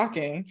we were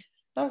talking.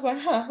 I was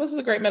like, this is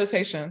a great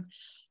meditation.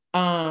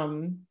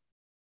 Harm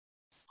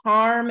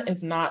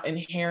is not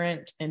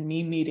inherent in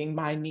me meeting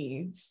my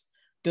needs,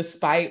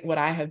 despite what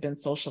I have been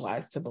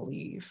socialized to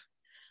believe.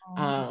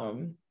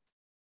 And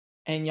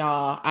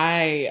y'all,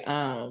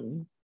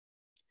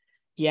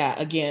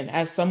 again,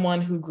 as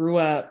someone who grew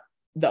up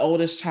the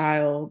oldest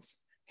child,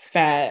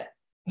 fat,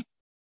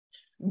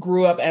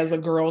 grew up as a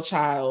girl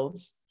child,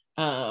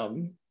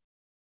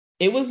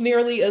 it was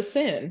nearly a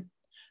sin.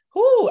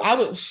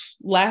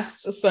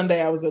 Last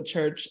Sunday I was at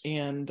church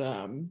and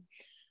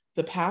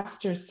the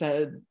pastor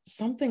said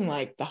something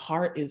like the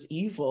heart is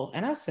evil.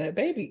 And I said,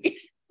 baby,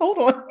 hold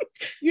on.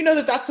 You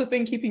know that's the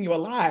thing keeping you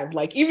alive.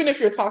 Like, even if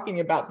you're talking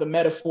about the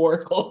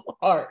metaphorical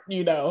heart,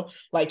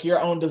 like your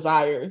own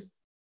desires,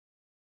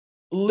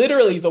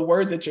 literally the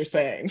word that you're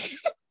saying,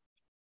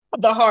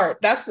 the heart,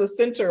 that's the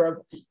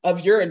center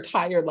of your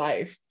entire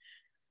life.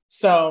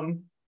 So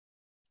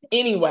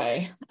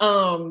anyway,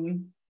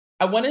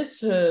 I wanted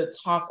to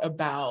talk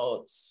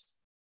about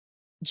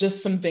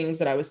just some things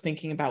that I was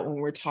thinking about when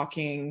we were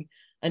talking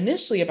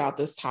initially about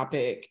this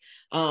topic,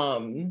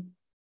 about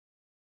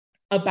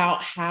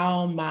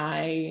how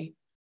my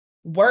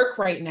work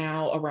right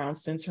now around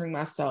centering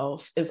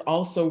myself is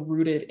also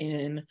rooted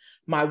in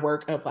my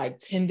work of like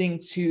tending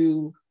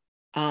to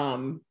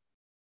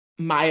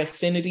my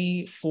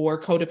affinity for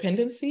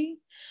codependency.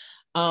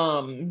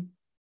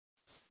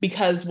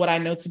 Because what I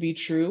know to be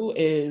true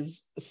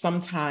is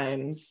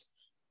sometimes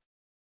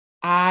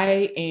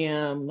I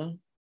am,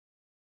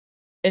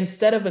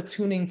 instead of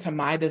attuning to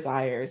my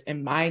desires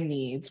and my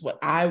needs, what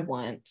I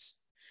want,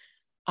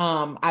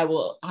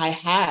 I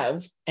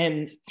have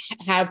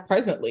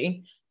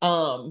presently,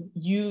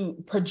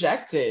 you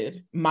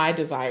projected my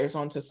desires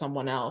onto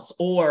someone else,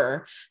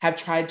 or have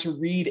tried to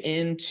read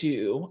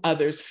into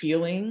others'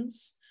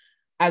 feelings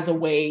as a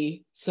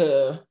way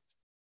to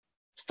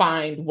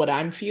find what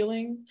I'm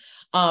feeling.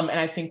 And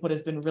I think what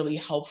has been really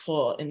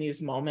helpful in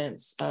these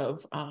moments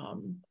of,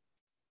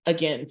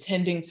 again,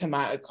 tending to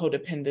my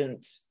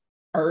codependent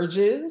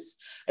urges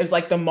is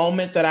like the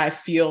moment that I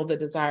feel the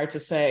desire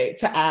to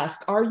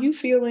ask, are you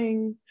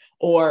feeling,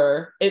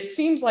 or it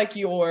seems like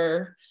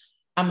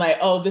I'm like,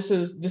 oh, this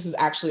is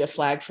actually a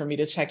flag for me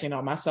to check in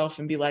on myself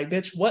and be like,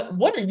 bitch,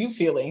 what are you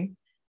feeling?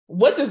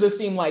 What does it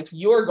seem like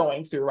you're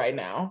going through right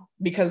now?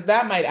 Because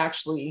that might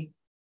actually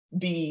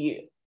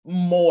be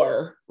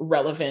more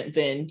relevant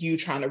than you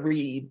trying to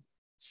read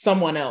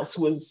someone else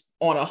who is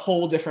on a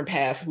whole different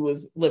path, who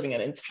is living an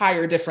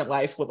entire different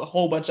life with a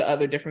whole bunch of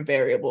other different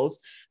variables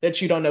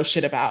that you don't know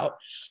shit about.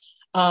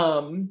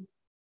 And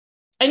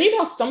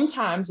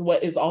sometimes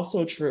what is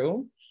also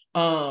true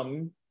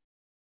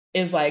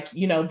is like,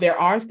 there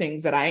are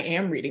things that I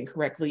am reading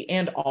correctly,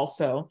 and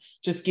also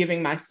just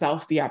giving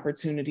myself the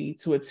opportunity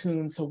to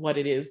attune to what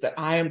it is that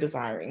I am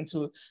desiring,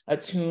 to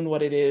attune to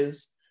what it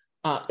is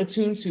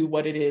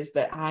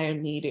that I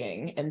am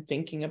needing and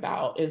thinking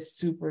about is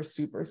super,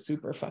 super,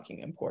 super fucking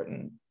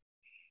important.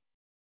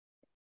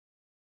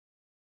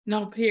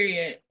 No,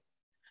 period.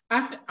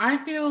 I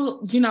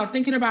feel,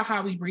 thinking about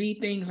how we read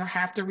things or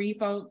have to read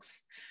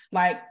folks,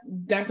 like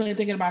definitely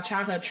thinking about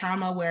childhood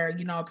trauma where,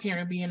 a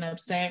parent being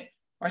upset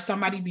or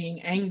somebody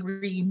being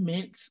angry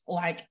meant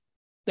like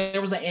there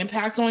was an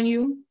impact on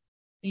you,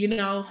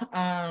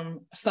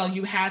 so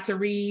you had to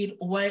read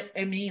what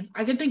it means.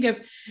 I could think of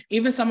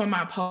even some of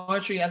my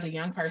poetry as a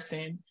young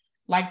person,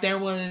 like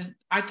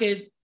I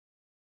could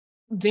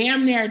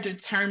damn near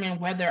determine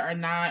whether or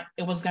not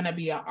it was going to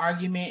be an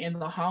argument in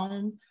the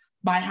home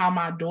by how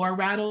my door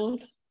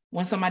rattled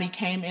when somebody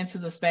came into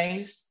the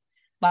space,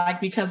 like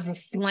because the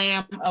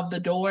slam of the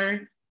door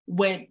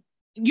would,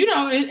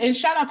 and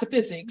shout out to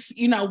physics,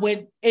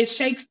 when it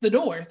shakes the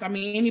doors. I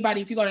mean,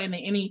 anybody, if you go into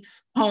any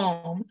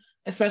home,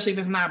 especially if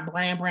it's not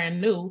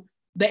brand new,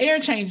 the air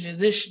changes.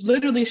 It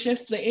literally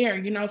shifts the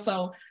air,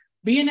 so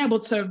being able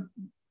to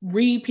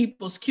read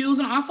people's cues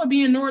and also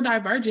being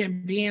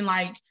neurodivergent, being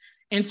like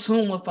in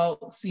tune with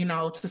folks,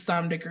 to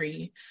some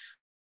degree.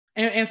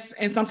 And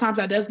sometimes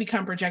that does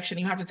become projection.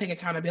 You have to take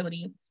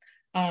accountability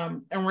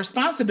and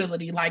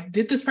responsibility. Like,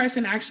 did this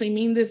person actually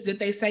mean this? Did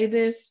they say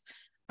this?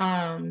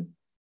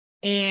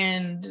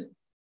 And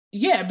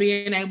yeah,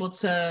 being able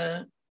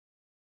to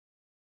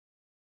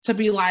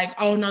be like,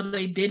 oh no,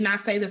 they did not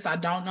say this. I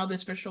don't know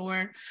this for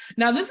sure.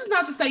 Now, this is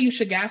not to say you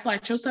should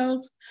gaslight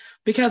yourself,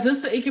 because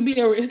it could be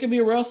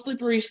a real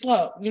slippery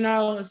slope. You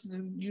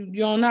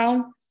don't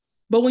know.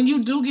 But when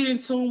you do get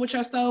in tune with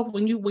yourself,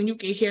 when you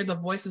can hear the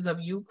voices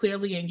of you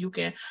clearly, and you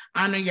can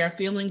honor your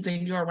feelings,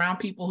 and you're around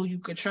people who you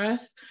could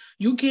trust,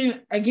 you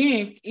can,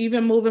 again,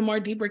 even move in more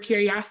deeper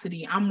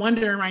curiosity. I'm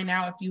wondering right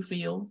now if you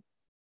feel,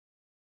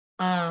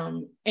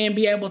 and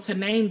be able to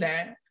name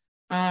that.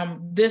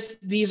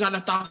 These are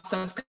the thoughts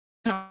that's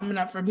coming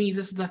up for me.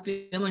 This is the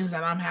feelings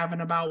that I'm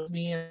having about what's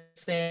being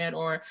said,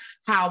 or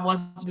how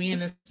what's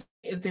being is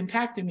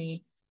impacting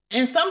me.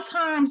 And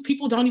sometimes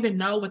people don't even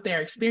know what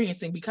they're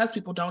experiencing because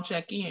people don't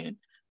check in.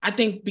 I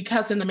think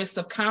because in the midst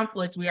of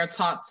conflict, we are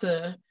taught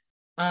to,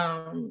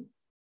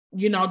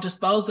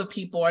 dispose of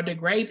people or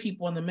degrade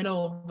people in the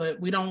middle of it.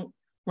 We don't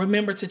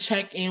remember to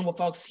check in with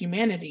folks'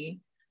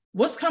 humanity.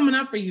 What's coming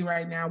up for you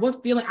right now?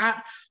 What feeling?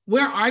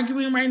 We're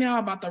arguing right now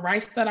about the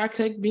rice that I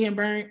cooked being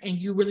burnt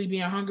and you really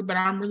being hungry, but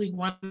I'm really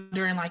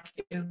wondering, like,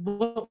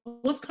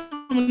 what's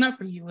coming up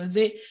for you? Is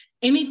it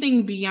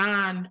anything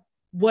beyond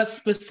what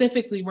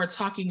specifically we're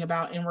talking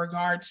about in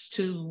regards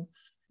to,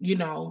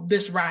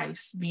 this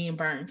rice being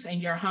burnt and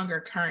your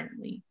hunger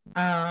currently?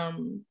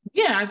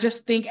 I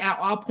just think at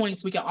all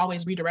points we can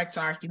always redirect to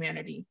our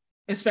humanity,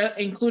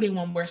 especially including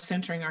when we're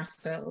centering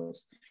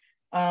ourselves.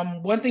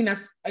 One thing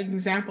that's an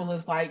example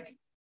is like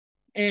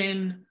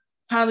in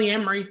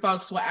polyamory,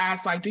 folks will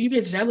ask, like, do you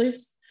get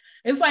jealous?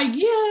 It's like,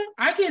 yeah,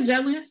 I get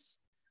jealous.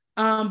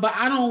 But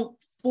I don't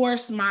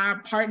force my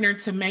partner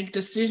to make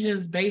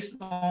decisions based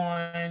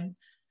on,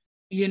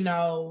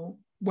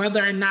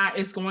 whether or not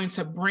it's going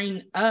to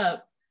bring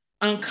up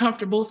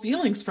uncomfortable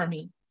feelings for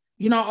me.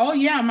 Oh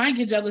yeah, I might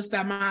get jealous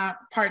that my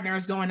partner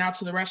is going out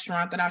to the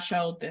restaurant that I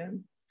showed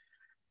them.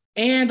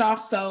 And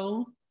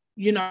also,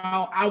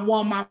 I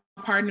want my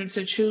partner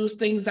to choose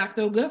things that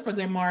feel good for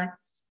them or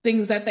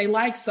things that they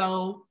like.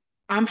 So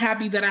I'm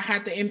happy that I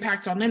had the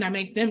impact on them that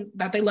make them,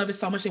 that they love it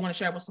so much they want to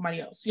share it with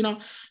somebody else, Now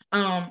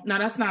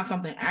that's not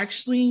something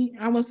actually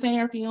I was saying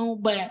or feel,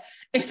 but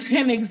it's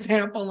an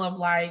example of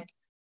like,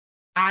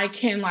 I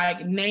can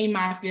like name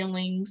my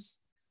feelings,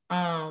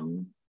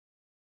 and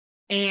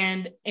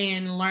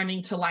in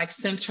learning to like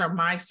center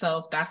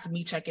myself, that's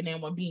me checking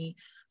in with me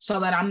so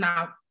that I'm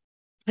not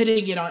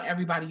putting it on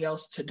everybody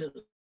else to do.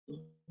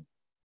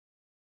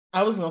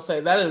 I was gonna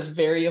say that is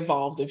very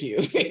evolved of you.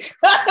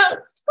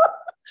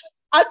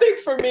 I think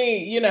for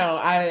me,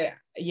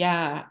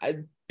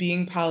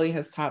 being poly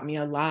has taught me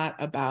a lot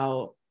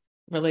about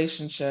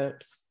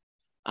relationships.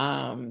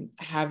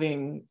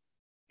 Having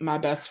my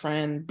best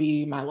friend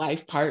be my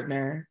life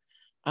partner,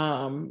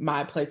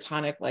 my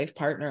platonic life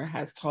partner,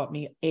 has taught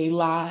me a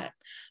lot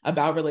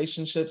about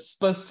relationships,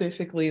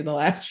 specifically in the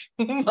last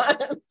few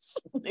months.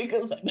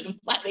 Niggas have been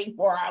fighting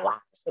for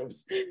our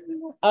lives.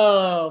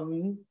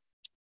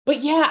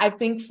 But yeah, I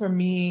think for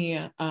me,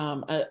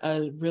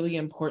 a really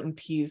important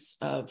piece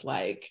of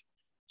like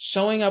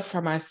showing up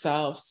for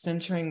myself,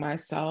 centering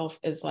myself,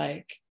 is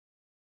like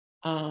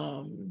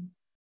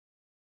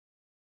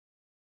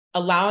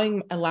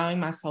allowing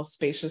myself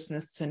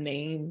spaciousness to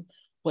name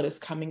what is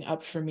coming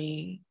up for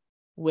me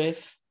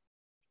with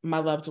my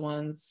loved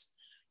ones,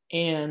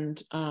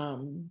 and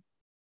also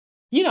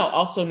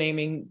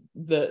naming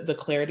the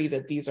clarity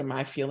that these are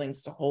my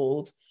feelings to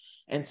hold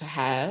and to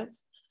have.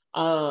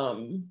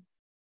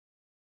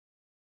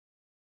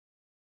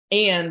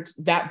 And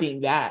that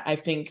being that, I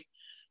think,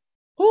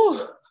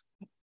 I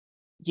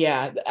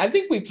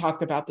think we've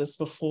talked about this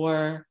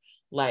before,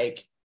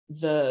 like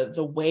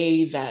the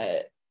way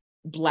that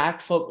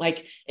Black folk,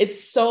 like,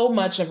 it's so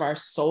much of our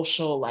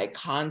social like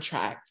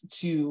contract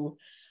to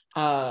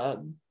bypass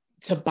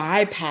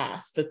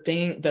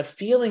the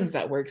feelings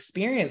that we're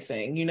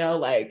experiencing,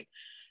 like,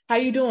 how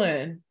you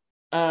doing?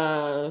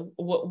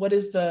 What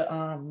is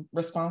the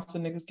response the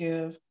niggas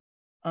give?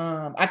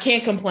 I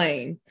can't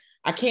complain.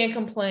 I can't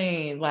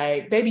complain.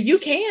 Like, baby, you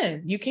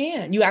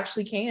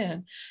actually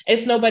can.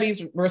 It's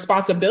nobody's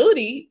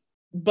responsibility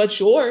but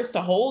yours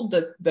to hold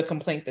the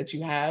complaint that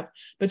you have,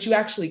 but you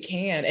actually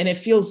can. And it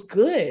feels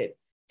good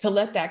to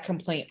let that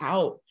complaint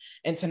out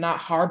and to not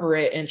harbor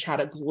it and try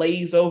to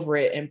glaze over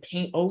it and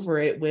paint over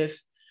it with,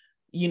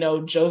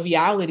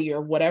 joviality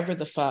or whatever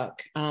the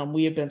fuck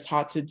we have been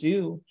taught to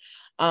do.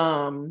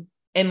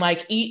 And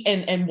like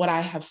and what I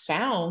have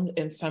found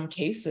in some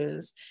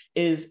cases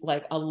is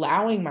like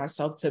allowing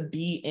myself to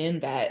be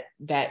in that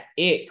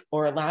ick,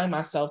 or allowing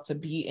myself to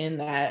be in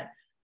that,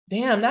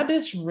 damn, that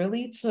bitch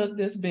really took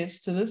this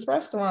bitch to this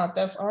restaurant.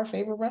 That's our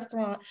favorite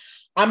restaurant.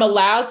 I'm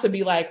allowed to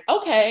be like,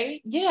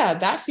 okay, yeah,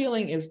 that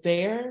feeling is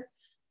there.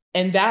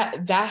 And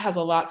that has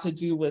a lot to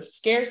do with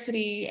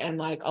scarcity and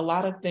like a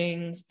lot of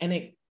things.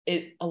 And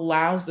it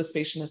allows the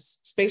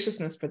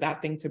spaciousness for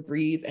that thing to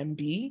breathe and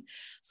be,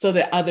 so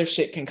that other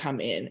shit can come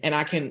in and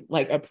I can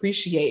like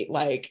appreciate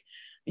like,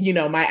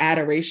 my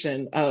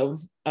adoration of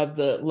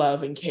the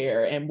love and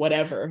care and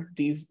whatever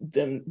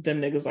them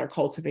niggas are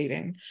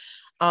cultivating.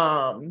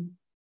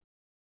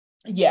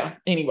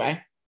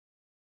 Anyway.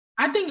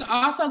 I think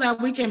also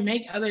that we can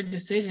make other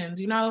decisions.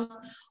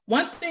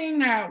 One thing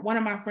that one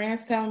of my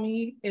friends tell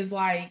me is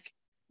like,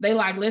 they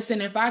like,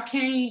 listen, if I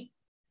ain't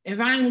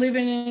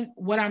living in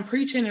what I'm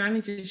preaching, and I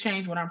need to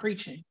change what I'm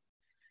preaching.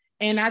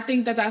 And I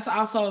think that that's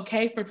also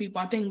okay for people.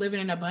 I think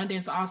living in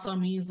abundance also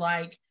means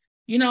like,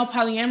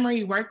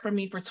 polyamory worked for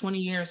me for 20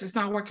 years. It's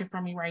not working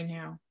for me right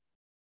now.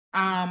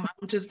 I'm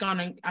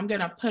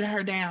gonna put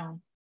her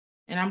down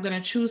and I'm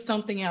gonna choose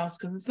something else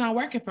because it's not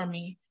working for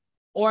me.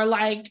 Or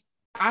like,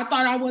 I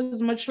thought I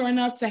was mature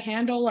enough to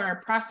handle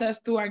or process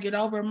through or get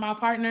over my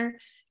partner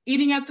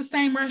eating at the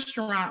same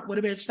restaurant with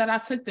a bitch that I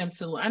took them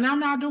to. And I'm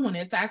not doing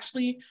it. It's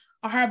actually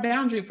a hard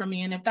boundary for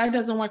me. And if that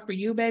doesn't work for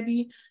you,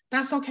 baby,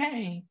 that's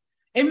okay.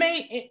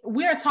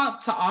 We are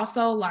taught to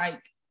also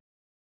like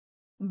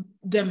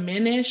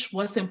diminish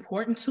what's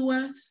important to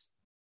us.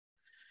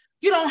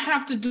 You don't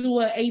have to do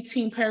an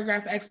 18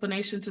 paragraph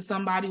explanation to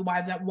somebody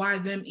why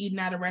them eating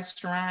at a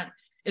restaurant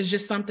is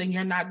just something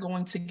you're not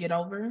going to get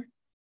over.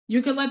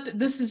 You can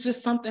this is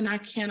just something I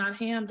cannot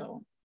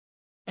handle.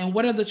 And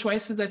what are the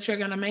choices that you're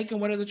going to make? And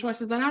what are the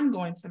choices that I'm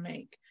going to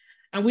make?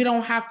 And we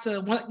don't have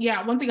to,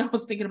 one thing I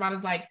was thinking about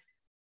is like,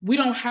 we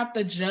don't have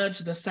to judge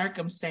the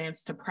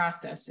circumstance to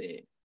process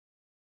it.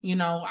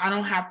 I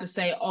don't have to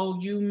say, oh,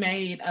 you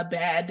made a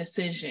bad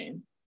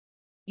decision.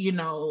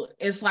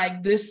 It's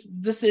like, this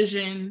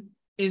decision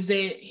is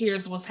it,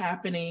 here's what's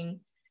happening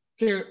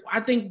here.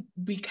 I think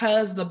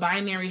because the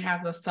binary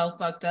has us so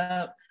fucked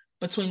up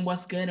between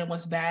what's good and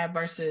what's bad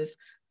versus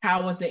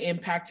how is it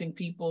impacting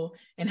people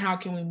and how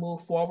can we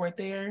move forward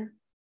there.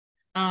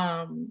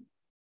 I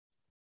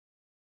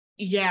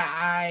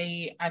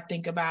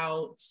think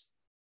about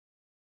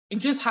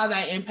just how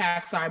that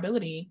impacts our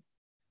ability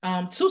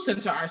to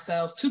center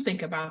ourselves, to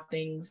think about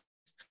things.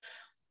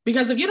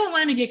 Because if you don't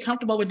learn to get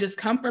comfortable with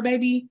discomfort,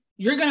 baby,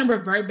 you're going to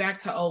revert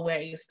back to old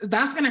ways.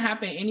 That's going to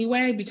happen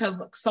anyway, because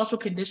social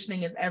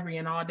conditioning is every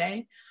and all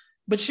day,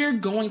 but you're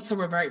going to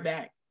revert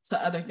back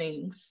to other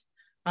things.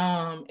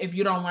 If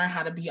you don't learn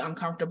how to be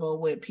uncomfortable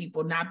with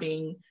people not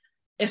being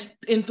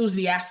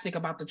enthusiastic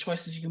about the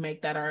choices you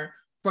make that are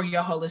for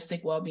your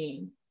holistic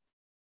well-being.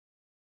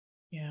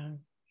 Yeah.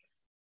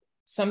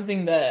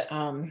 Something that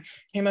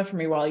came up for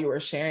me while you were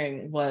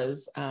sharing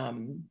was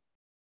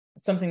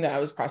something that I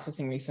was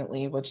processing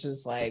recently, which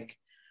is like,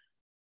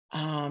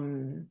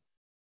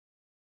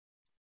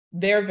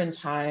 there have been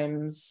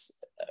times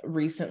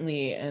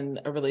recently in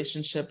a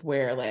relationship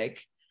where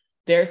like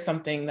there's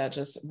something that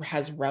just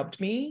has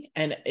rubbed me,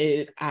 and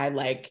I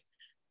like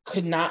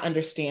could not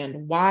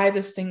understand why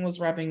this thing was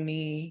rubbing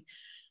me.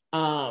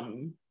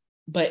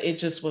 But it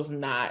just was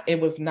not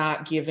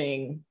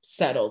giving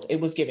settled. It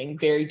was giving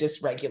very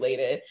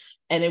dysregulated.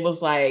 And it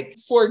was like,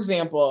 for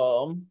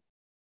example,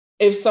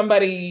 if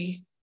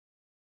somebody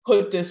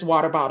put this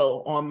water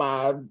bottle on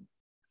my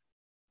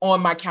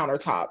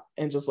countertop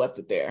and just left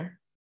it there.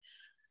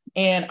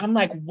 And I'm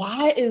like,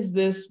 why is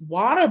this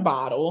water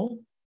bottle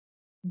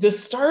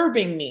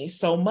disturbing me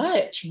so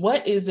much?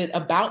 What is it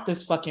about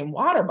this fucking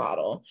water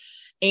bottle?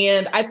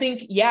 And I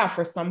think, yeah,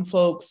 for some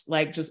folks,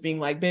 like just being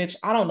like, bitch,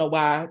 I don't know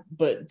why,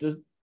 but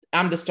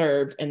I'm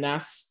disturbed, and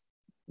that's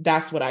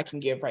what I can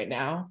give right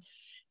now.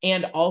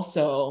 And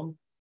also,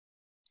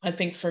 I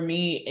think for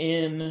me,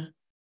 in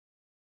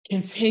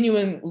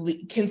continuing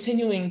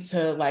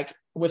to like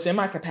within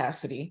my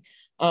capacity,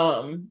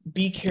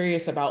 be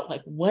curious about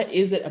like, what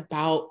is it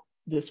about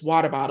this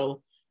water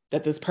bottle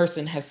that this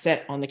person has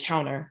set on the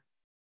counter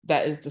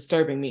that is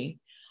disturbing me?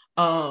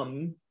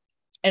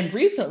 And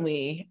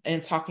recently, in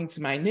talking to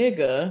my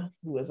nigga,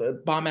 who is a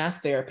bomb ass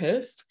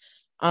therapist,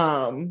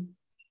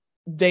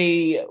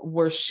 they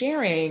were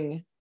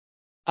sharing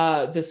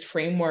this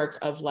framework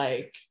of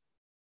like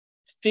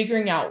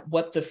figuring out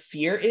what the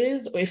fear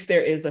is, if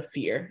there is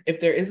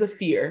a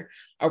fear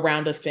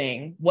around a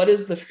thing, what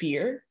is the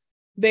fear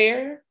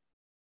there?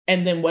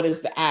 And then what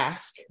is the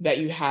ask that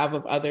you have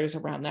of others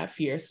around that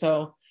fear?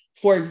 So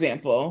for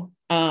example,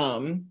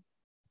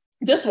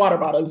 this water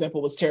bottle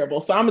example was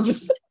terrible. So I'm gonna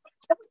just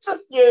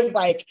give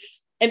like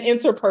an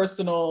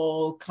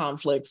interpersonal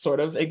conflict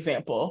sort of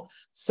example.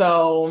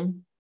 So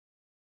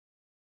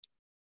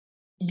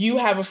you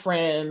have a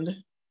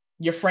friend,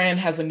 your friend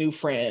has a new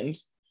friend,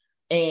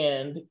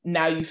 and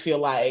now you feel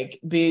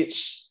like,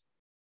 bitch,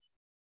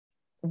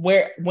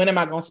 when am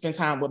I going to spend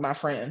time with my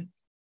friend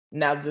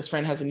now that this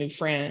friend has a new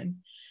friend?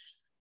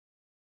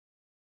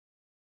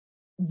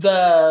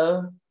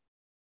 The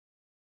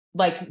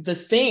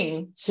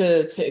thing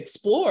to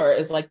explore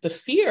is like the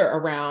fear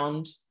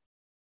around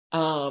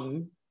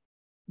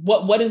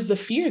what is the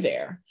fear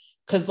there?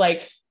 Because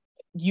like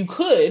you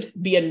could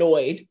be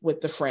annoyed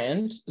with the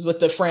friend's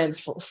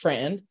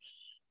friend,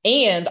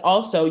 and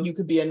also you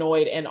could be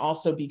annoyed and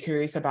also be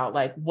curious about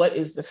like, what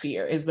is the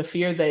fear? Is the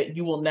fear that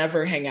you will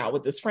never hang out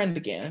with this friend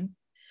again?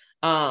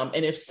 And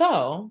if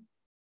so,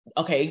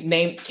 okay,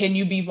 can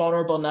you be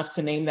vulnerable enough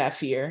to name that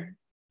fear?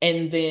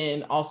 And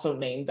then also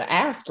name the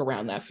ask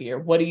around that fear.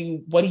 What do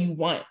you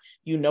want?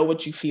 You know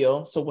what you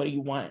feel. So what do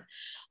you want?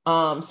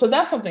 So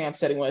that's something I'm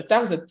sitting with. That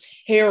was a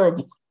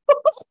terrible,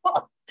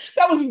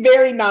 that was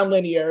very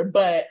nonlinear,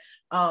 but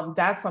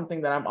that's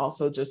something that I'm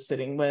also just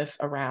sitting with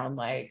around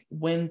like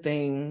when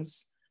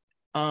things,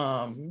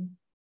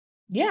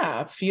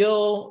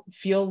 feel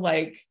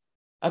like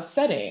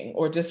upsetting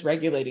or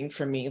dysregulating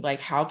for me. Like,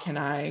 how can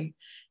I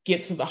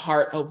get to the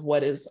heart of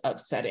what is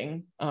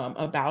upsetting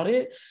about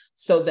it,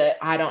 so that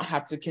I don't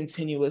have to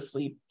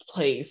continuously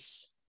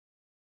place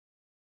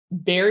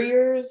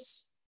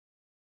barriers,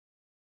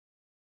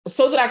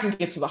 so that I can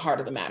get to the heart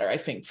of the matter. I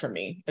think for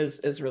me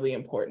is really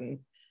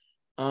important.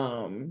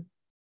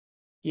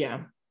 Yeah,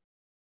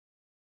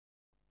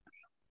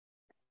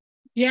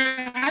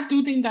 I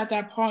do think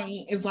that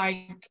point is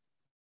like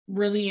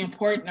really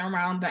important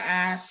around the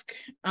ask.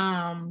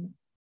 And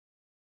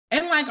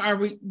like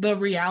the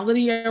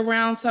reality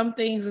around some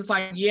things is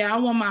like, yeah, I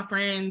want my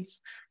friends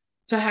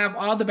to have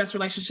all the best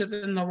relationships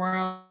in the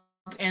world.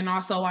 And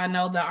also I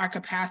know that our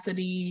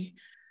capacity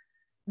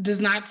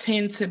does not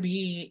tend to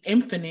be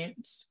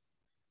infinite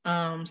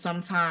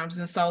sometimes.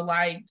 And so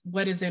like,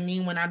 what does it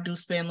mean when I do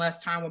spend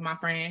less time with my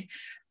friend?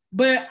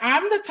 But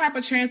I'm the type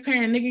of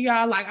transparent nigga,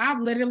 y'all. Like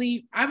I've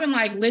been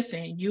like,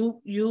 listen,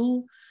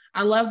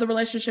 I love the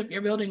relationship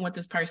you're building with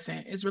this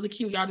person. It's really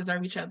cute. Y'all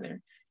deserve each other.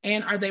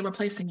 And are they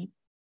replacing you?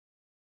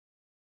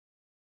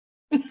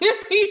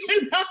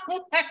 You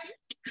know, like,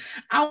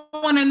 I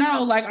want to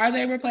know, like, are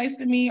they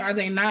replacing me? Are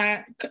they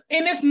not?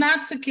 And it's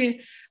not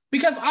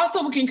because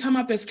also it can come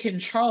up as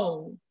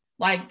control.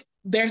 Like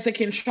there's a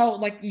control,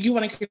 like you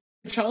want to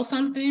control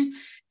something.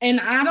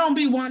 And I don't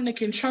be wanting to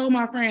control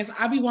my friends.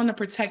 I be wanting to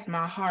protect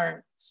my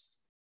heart.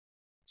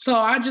 So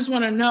I just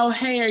want to know,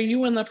 hey, are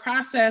you in the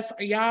process?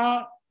 Are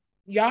y'all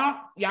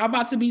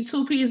about to be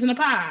two peas in a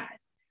pie?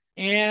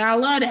 And I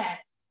love that.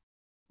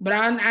 But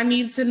I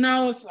need to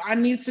know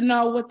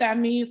what that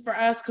means for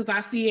us, because I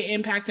see it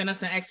impacting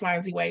us in X, Y,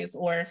 and Z ways.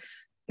 Or,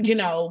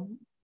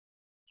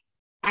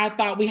 I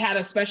thought we had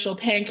a special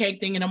pancake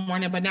thing in the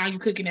morning, but now you're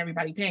cooking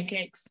everybody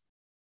pancakes.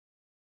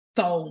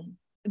 So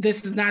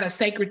this is not a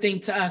sacred thing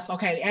to us.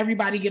 Okay,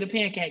 everybody get a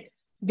pancake.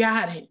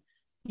 Got it.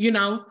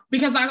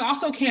 Because I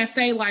also can't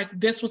say like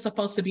this was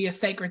supposed to be a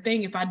sacred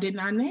thing if I did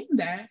not name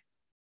that.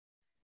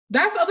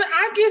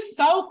 I get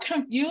so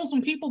confused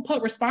when people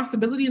put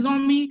responsibilities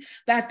on me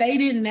that they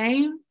didn't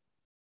name.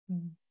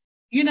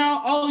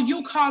 Oh,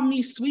 you called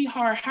me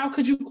sweetheart. How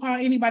could you call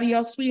anybody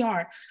else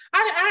sweetheart?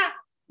 I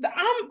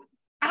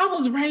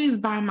was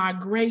raised by my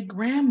great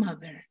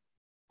grandmother.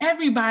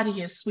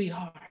 Everybody is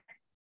sweetheart.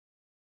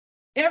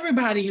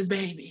 Everybody is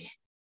baby.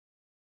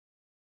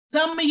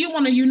 Tell me you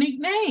want a unique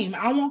name.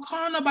 I won't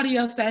call nobody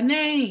else that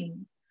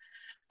name.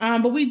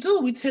 But we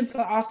tend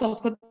to also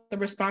put the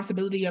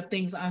responsibility of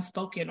things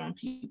unspoken on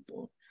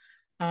people.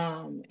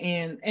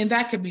 And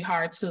that could be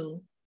hard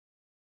too.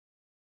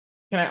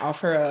 Can I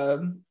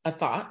offer a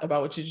thought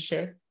about what you just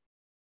shared?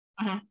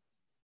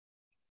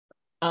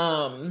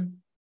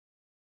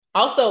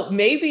 Also,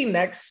 maybe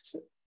next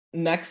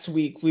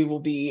week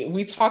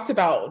we talked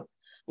about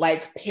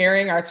like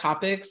pairing our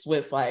topics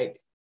with like,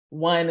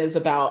 one is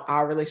about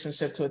our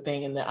relationship to a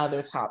thing, and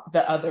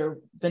the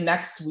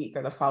next week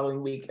or the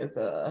following week is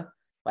a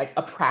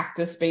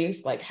practice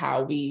based, like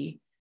how we,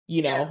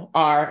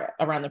 are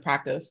around the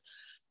practice.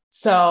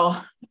 So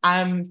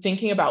I'm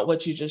thinking about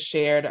what you just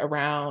shared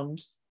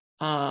around,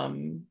 what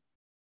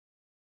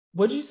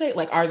did you say?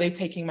 Like, are they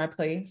taking my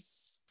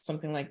place?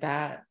 Something like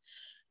that.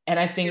 And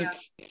I think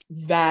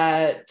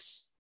that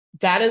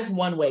is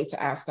one way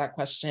to ask that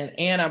question.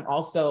 And I'm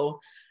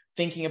also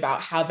thinking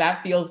about how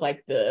that feels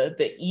like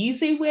the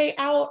easy way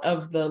out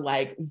of the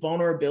like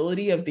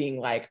vulnerability of being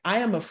like, I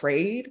am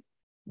afraid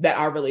that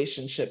our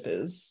relationship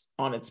is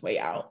on its way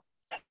out,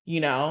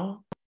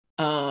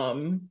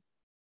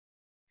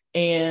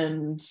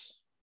 and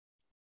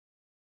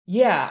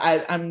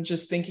yeah, I'm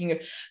just thinking,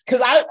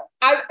 because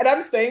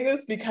I'm saying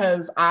this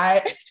because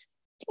I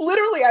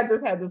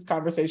just had this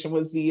conversation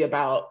with Z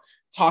about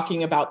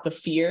talking about the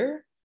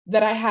fear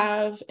that I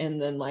have,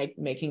 and then like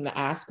making the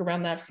ask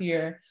around that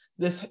fear.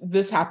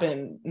 This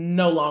happened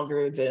no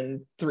longer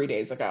than 3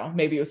 days ago.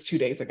 Maybe it was 2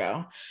 days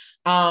ago.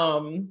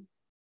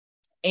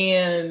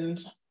 And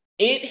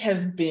I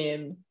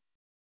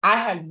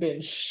have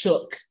been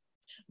shook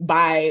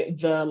by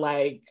the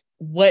like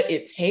what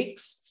it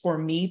takes for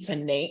me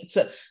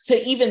to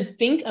even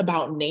think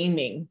about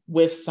naming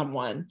with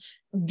someone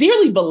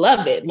dearly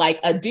beloved, like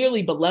a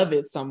dearly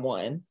beloved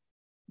someone,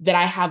 that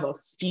I have a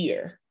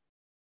fear.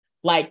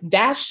 Like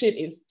that shit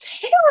is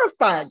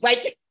terrifying.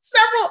 Like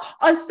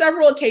on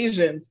several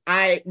occasions,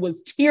 I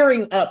was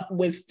tearing up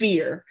with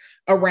fear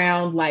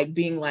around like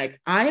being like,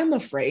 I am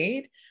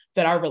afraid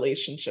that our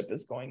relationship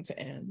is going to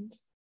end.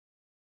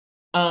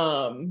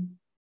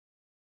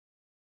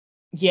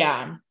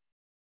 Yeah.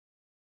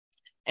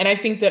 And I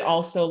think that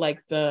also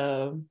like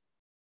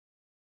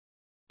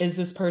is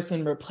this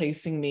person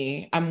replacing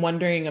me? I'm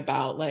wondering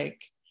about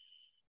like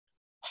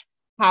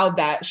how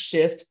that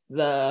shifts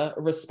the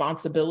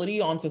responsibility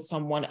onto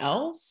someone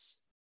else.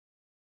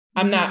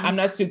 I'm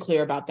not too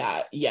clear about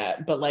that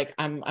yet, but like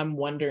I'm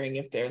wondering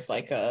if there's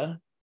like a,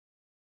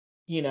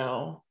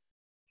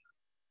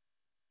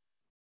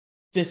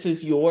 this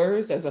is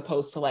yours as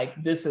opposed to like,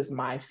 this is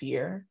my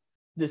fear.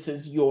 This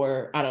is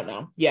I don't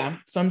know. Yeah.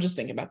 So I'm just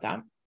thinking about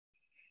that.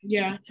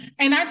 Yeah.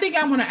 And I think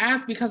I want to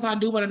ask, because I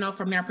do want to know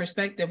from their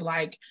perspective,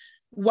 like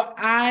what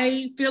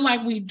I feel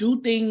like we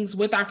do things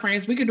with our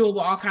friends. We could do it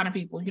with all kinds of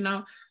people,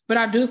 but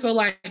I do feel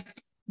like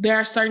there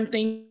are certain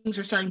things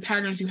or certain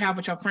patterns you have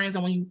with your friends.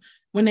 And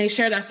when they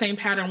share that same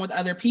pattern with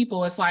other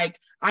people, it's like,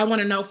 I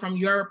want to know from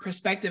your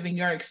perspective and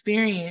your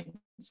experience,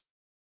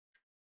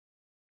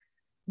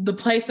 the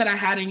place that I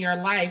had in your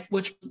life,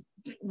 which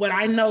what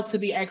I know to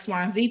be X,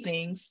 Y, and Z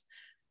things,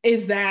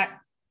 is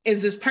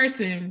this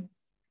person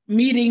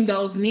meeting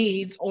those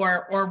needs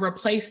or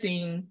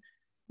replacing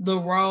the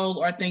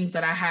role or things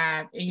that I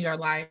had in your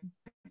life.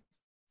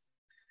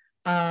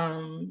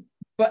 I'm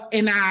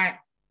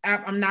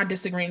not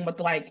disagreeing with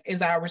like, is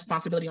that a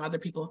responsibility on other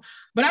people?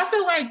 But I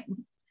feel like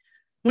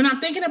when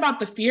I'm thinking about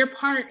the fear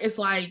part, it's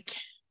like,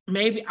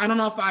 maybe, I don't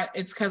know if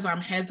it's because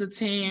I'm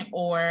hesitant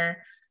or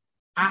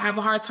I have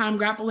a hard time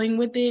grappling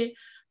with it,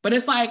 but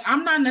it's like,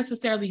 I'm not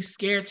necessarily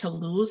scared to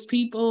lose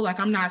people. Like,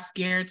 I'm not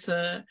scared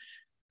to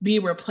be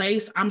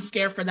replaced. I'm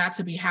scared for that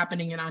to be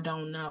happening and I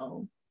don't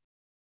know.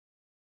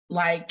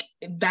 Like,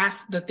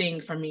 that's the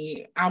thing for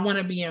me. I want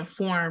to be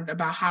informed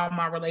about how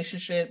my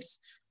relationships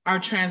are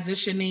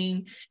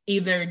transitioning,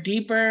 either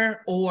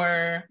deeper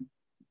or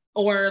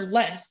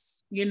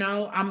less,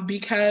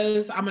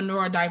 because I'm a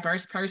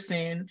neurodiverse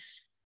person.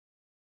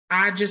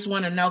 I just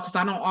want to know, because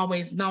I don't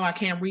always know. I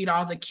can't read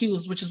all the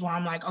cues, which is why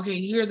I'm like, okay,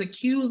 here are the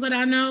cues that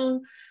I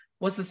know,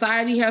 what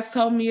society has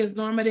told me is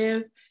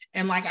normative.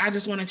 And like, I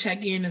just want to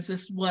check in, is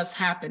this what's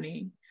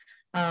happening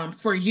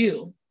for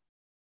you?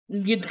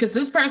 Because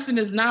this person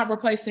is not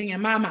replacing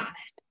in my mind.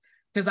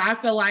 Because I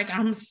feel like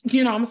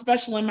I'm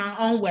special in my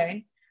own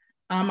way.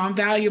 I'm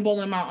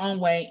valuable in my own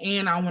way.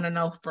 And I want to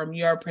know from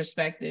your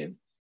perspective,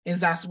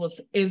 is that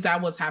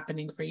what's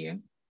happening for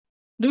you?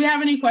 Do we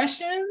have any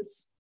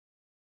questions?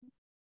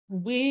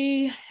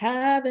 We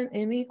haven't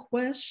any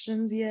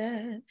questions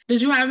yet.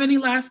 Did you have any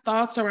last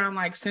thoughts around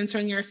like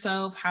centering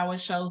yourself, how it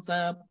shows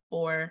up,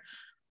 or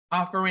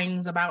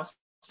offerings about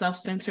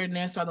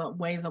self-centeredness, or the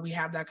ways that we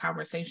have that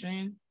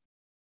conversation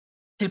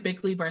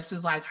typically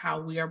versus like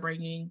how we are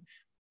bringing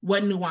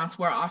what nuance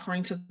we're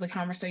offering to the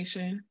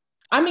conversation?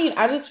 I mean,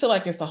 I just feel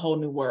like it's a whole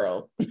new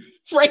world.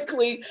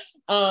 Frankly,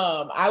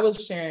 I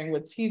was sharing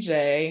with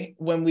TJ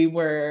when we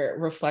were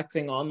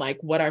reflecting on like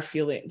what our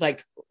feeling,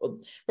 like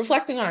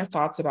reflecting on our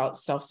thoughts about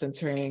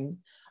self-centering.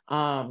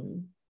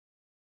 And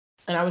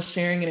I was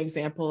sharing an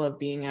example of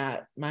being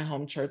at my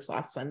home church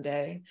last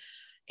Sunday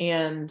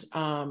and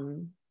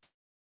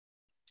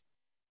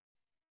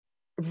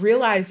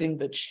realizing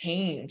the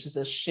change,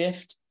 the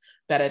shift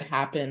that had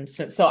happened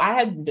since. So I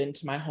hadn't been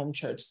to my home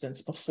church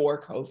since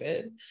before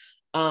COVID.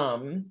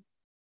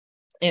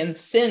 And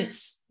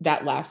since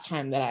that last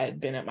time that I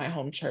had been at my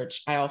home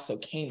church, I also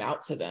came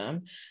out to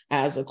them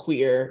as a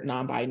queer,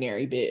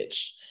 non-binary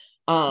bitch,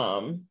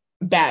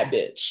 bad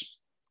bitch.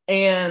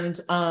 And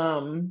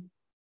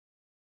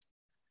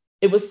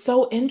it was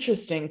so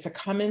interesting to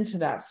come into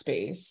that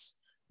space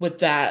with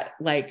that,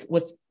 like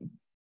with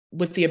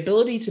the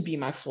ability to be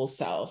my full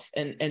self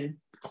and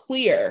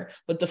clear,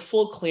 with the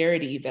full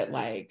clarity that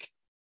like,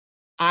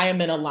 I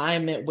am in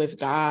alignment with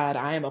God.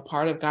 I am a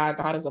part of God.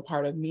 God is a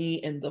part of me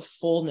in the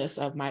fullness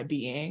of my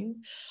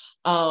being.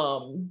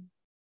 Because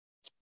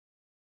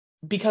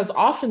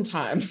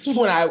oftentimes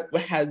when I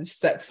had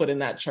set foot in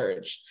that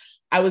church,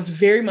 I was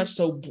very much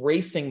so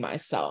bracing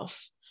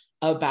myself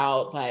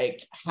about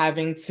like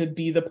having to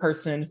be the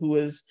person who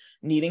is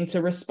needing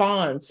to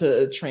respond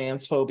to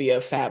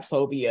transphobia, fat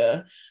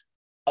phobia,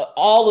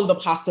 all of the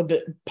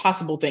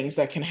possible things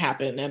that can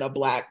happen in a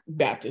Black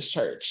Baptist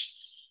church.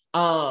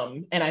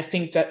 And I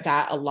think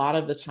that a lot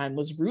of the time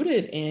was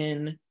rooted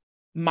in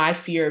my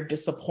fear of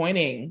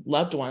disappointing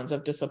loved ones,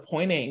 of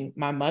disappointing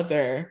my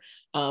mother,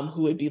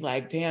 who would be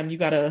like, damn, you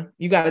gotta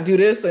do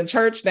this in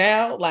church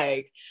now.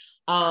 Like,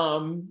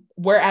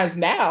 whereas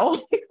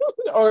now,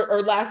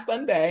 or last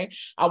Sunday,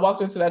 I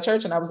walked into that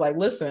church and I was like,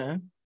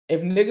 listen,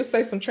 if niggas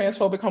say some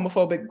transphobic,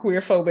 homophobic,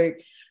 queerphobic,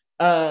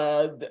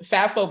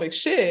 fatphobic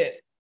shit,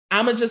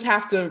 I'ma just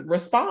have to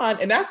respond.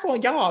 And that's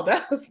on y'all.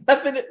 That's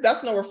nothing,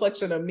 that's no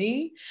reflection of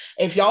me.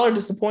 If y'all are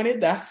disappointed,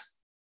 that's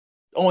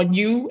on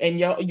you and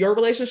your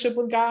relationship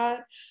with God.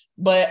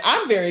 But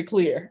I'm very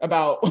clear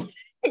about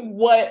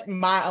what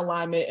my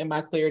alignment and my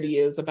clarity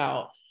is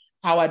about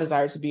how I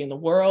desire to be in the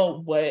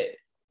world, what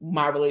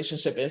my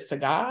relationship is to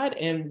God,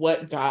 and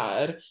what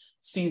God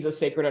sees as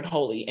sacred and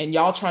holy. And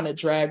y'all trying to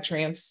drag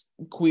trans,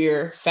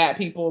 queer, fat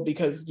people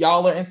because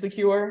y'all are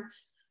insecure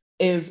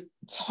is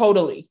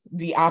totally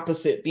the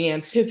opposite, the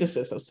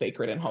antithesis of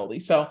sacred and holy.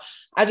 So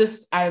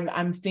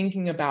I'm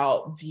thinking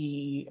about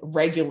the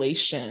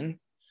regulation,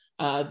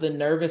 the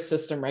nervous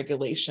system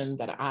regulation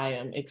that I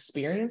am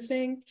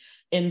experiencing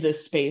in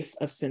this space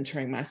of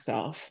centering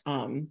myself,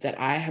 that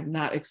I have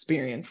not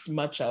experienced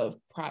much of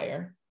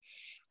prior.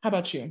 How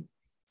about you?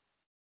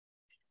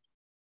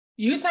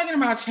 You talking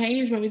about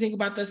change when we think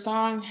about the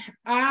song.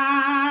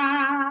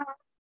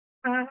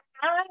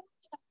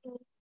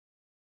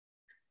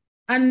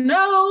 I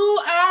know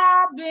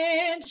I've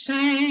been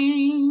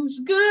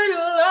changed. Good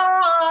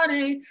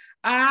Lordy.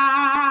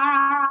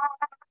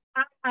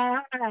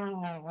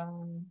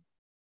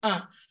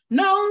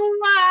 No,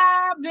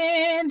 I've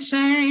been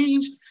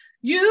changed.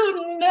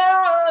 You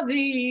know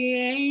the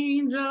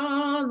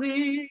angels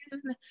in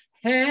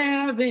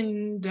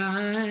heaven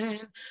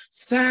done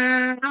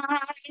sign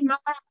my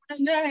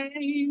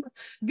name.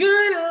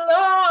 Good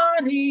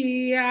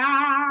Lordy,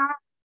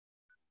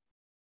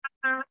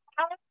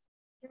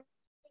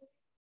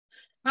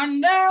 I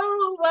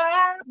know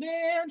I've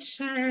been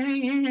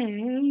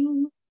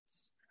changed.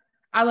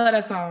 I love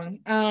that song.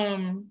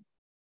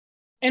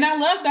 And I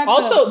love that.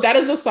 Also, that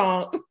is a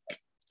song.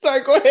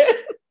 Sorry, go ahead.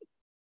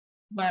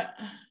 But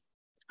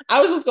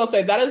I was just going to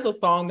say, that is a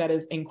song that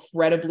is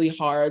incredibly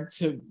hard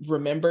to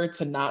remember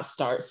to not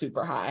start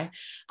super high.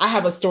 I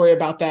have a story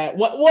about that.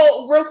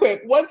 Well, real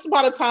quick, once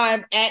upon a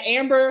time at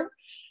Amber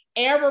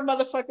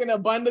motherfucking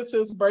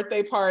Abundance's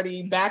birthday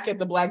party back at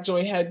the Black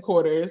Joy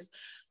headquarters,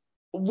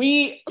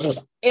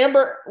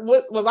 Amber,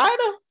 was I in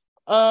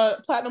a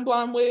platinum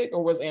blonde wig,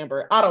 or was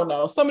Amber? I don't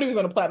know. Somebody was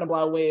in a platinum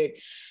blonde wig,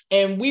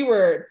 and we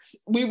were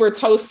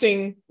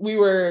toasting,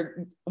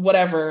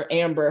 whatever,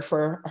 Amber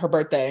for her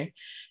birthday.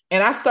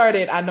 And I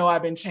started, I know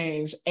I've been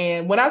changed.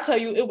 And when I tell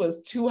you it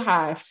was too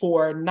high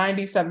for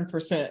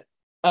 97%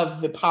 of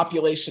the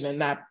population in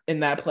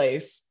that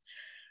place.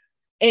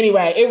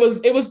 Anyway,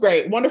 it was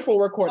great. Wonderful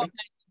recording. Okay.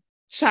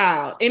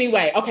 Child.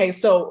 Anyway, okay,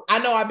 so I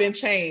know I've been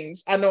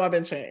changed.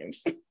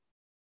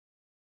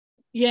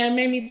 Yeah, it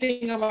made me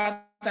think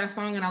about that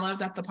song, and I love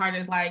that the part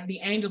is like the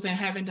angels in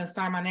heaven to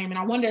sign my name. And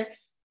I wonder,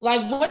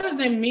 like, what does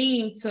it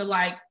mean to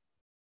like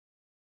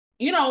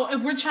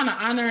if we're trying to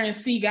honor and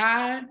see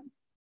God,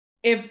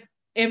 if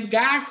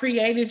God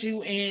created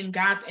you in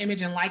God's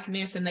image and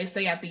likeness, and they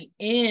say at the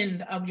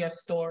end of your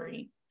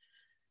story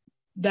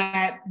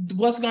that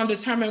what's going to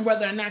determine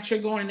whether or not you're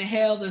going to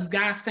hell is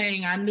God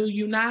saying, I knew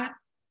you not.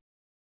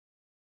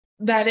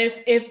 That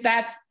if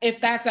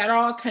that's at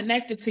all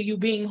connected to you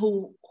being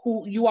who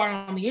you are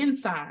on the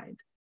inside,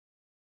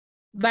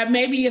 that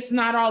maybe it's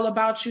not all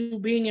about you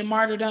being in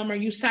martyrdom or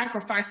you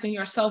sacrificing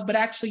yourself, but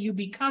actually you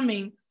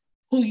becoming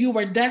who you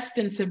were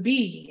destined to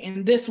be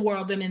in this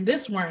world and in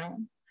this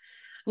realm.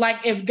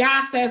 Like if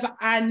God says,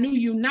 I knew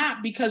you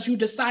not because you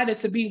decided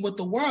to be what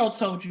the world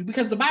told you,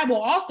 because the Bible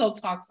also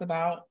talks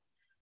about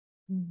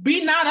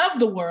be not of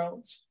the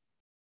world.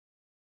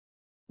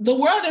 The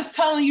world is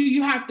telling you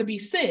you have to be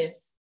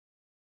cis.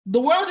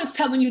 The world is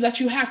telling you that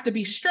you have to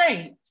be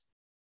straight.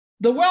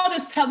 The world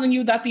is telling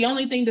you that the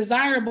only thing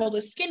desirable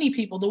is skinny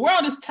people. The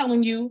world is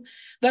telling you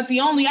that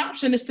the only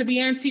option is to be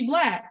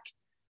anti-Black.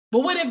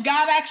 But what if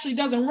God actually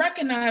doesn't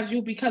recognize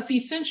you because he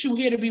sent you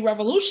here to be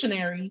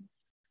revolutionary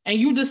and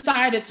you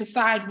decided to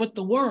side with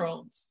the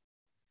world?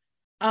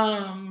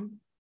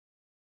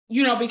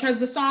 Because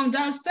the song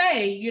does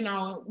say,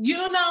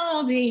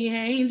 the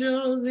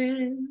angels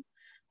in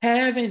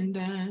heaven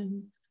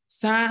done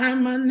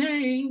sign my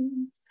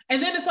name.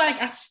 And then it's like,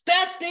 I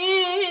stepped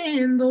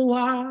in the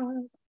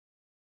water.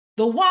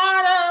 The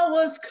water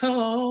was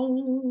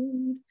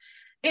cold.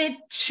 It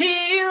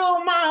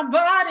chilled my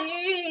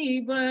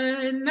body,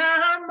 but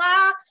not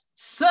my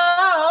soul.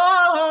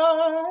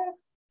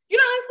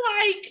 It's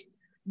like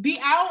the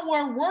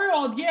outward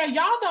world. Yeah,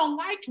 y'all don't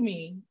like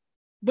me.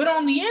 But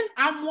on the end,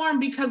 I'm warm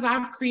because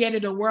I've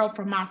created a world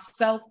for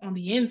myself on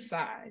the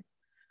inside.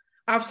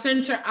 I've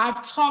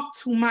talked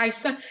to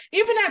myself.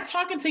 Even not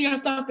talking to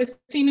yourself is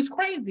seen as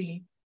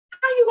crazy.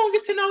 How are you going to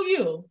get to know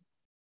you?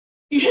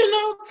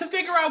 To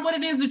figure out what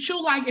it is that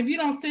you like if you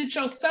don't sit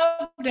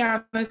yourself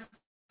down and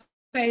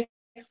say,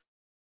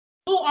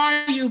 who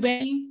are you,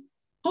 baby?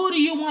 Who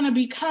do you want to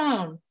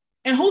become?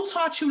 And who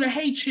taught you to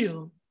hate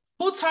you?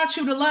 Who taught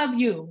you to love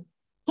you?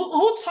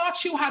 Who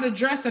taught you how to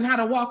dress and how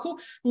to walk? Who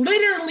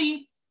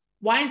literally,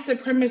 white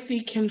supremacy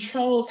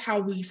controls how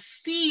we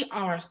see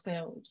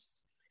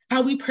ourselves,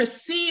 how we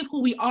perceive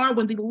who we are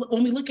when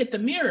we look at the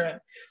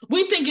mirror.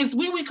 We think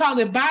we call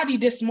it body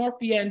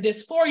dysmorphia and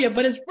dysphoria,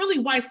 but it's really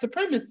white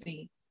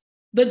supremacy.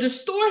 The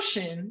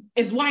distortion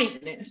is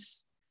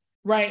whiteness,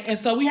 right? And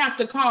so we have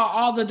to call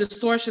all the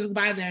distortions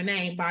by their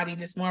name: body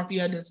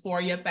dysmorphia,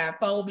 dysphoria,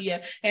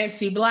 fatphobia,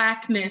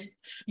 anti-Blackness,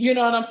 you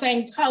know what I'm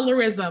saying?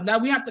 Colorism,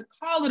 that we have to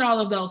call it all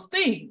of those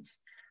things.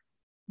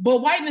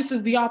 But whiteness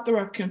is the author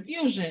of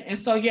confusion. And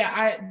so, yeah,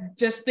 I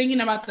just thinking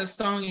about the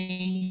song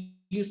and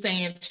you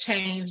saying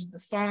change, the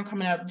song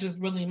coming up just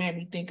really made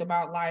me think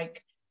about,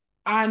 like,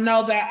 I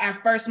know that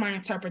at first my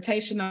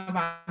interpretation of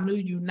I knew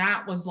you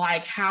not was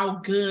like how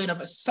good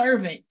of a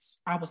servant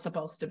I was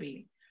supposed to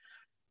be.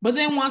 But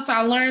then once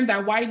I learned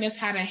that whiteness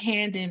had a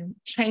hand in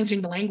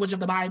changing the language of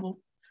the Bible,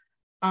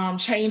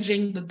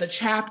 changing the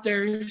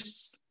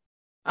chapters,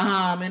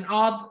 and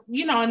all,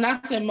 and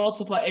that's in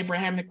multiple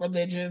Abrahamic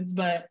religions,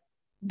 but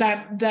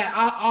that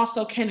I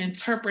also can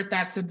interpret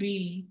that to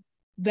be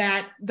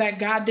that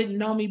God didn't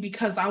know me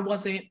because I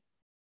wasn't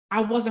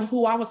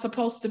who I was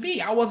supposed to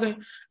be. I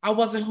wasn't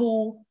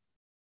who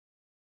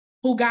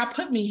God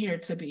put me here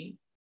to be.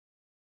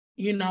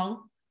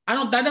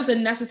 That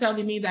doesn't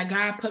necessarily mean that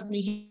God put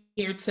me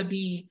here to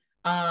be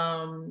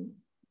God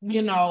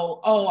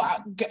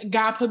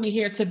put me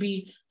here to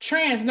be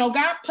trans. No,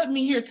 God put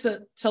me here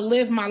to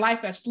live my life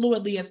as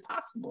fluidly as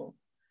possible.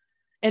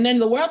 And in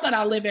the world that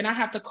I live in, I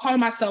have to call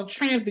myself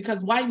trans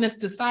because whiteness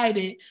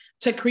decided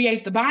to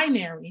create the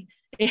binary.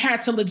 It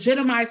had to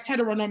legitimize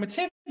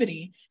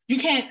heteronormativity. You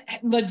can't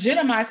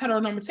legitimize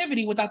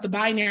heteronormativity without the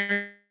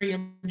binary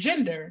of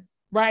gender,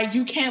 right?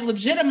 You can't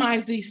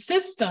legitimize these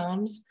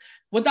systems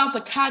without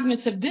the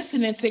cognitive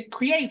dissonance it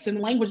creates and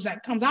language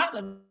that comes out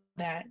of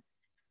that.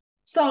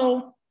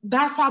 So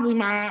that's probably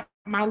my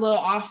little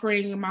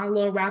offering, my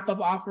little wrap-up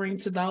offering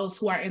to those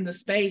who are in the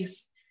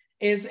space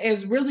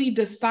is really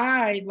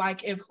decide,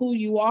 like, if who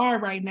you are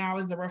right now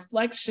is a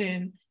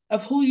reflection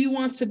of who you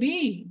want to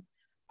be.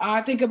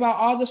 I think about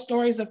all the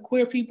stories of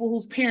queer people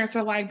whose parents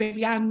are like,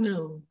 baby, I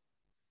knew.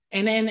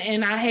 And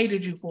I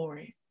hated you for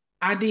it.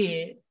 I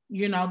did.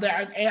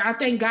 I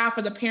thank God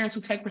for the parents who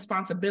take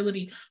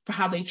responsibility for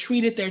how they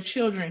treated their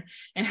children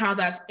and how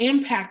that's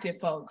impacted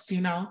folks,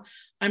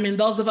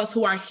 those of us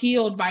who are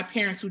healed by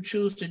parents who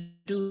choose to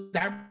do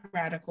that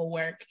radical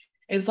work.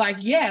 It's like,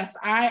 yes,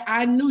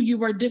 I knew you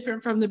were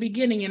different from the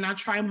beginning and I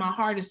tried my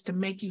hardest to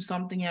make you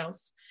something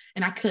else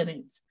and I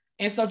couldn't.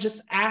 And so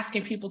just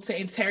asking people to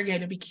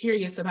interrogate and be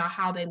curious about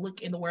how they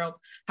look in the world,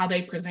 how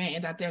they present,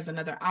 and that there's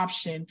another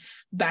option,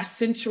 that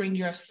centering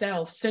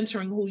yourself,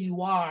 centering who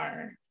you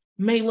are,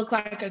 may look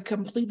like a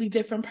completely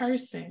different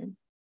person.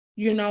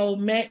 You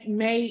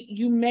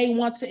may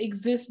want to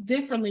exist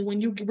differently when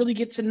you really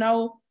get to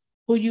know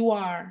who you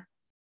are.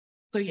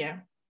 So yeah.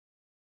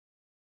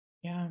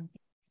 Yeah.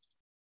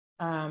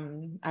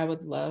 I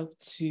would love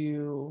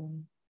to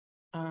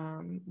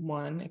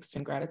one,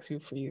 extend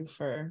gratitude for you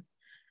for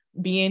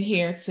being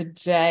here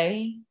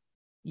today,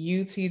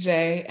 you,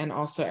 TJ, and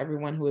also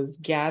everyone who is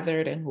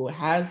gathered and who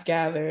has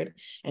gathered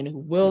and who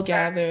will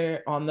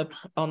gather on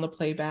the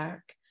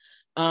playback.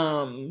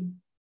 I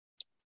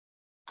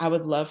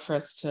would love for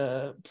us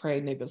to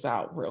pray niggas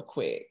out real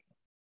quick.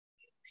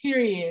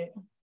 Period.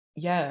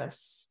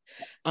 Yes.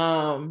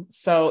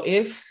 So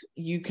if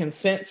you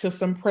consent to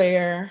some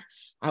prayer,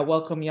 I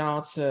welcome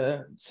y'all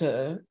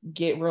to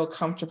get real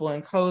comfortable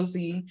and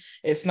cozy.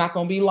 It's not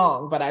going to be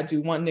long, but I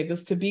do want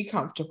niggas to be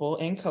comfortable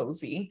and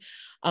cozy.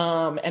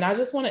 And I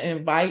just want to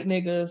invite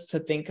niggas to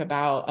think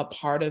about a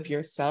part of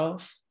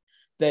yourself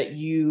that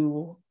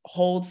you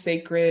hold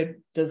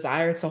sacred,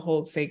 desire to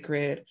hold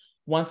sacred,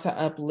 want to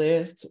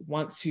uplift,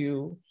 want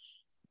to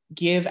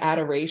give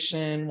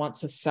adoration, want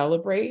to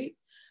celebrate.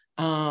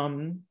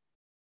 And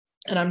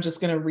I'm just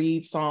going to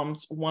read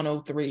Psalms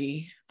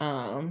 103,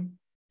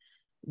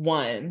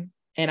 1,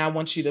 and I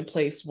want you to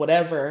place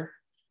whatever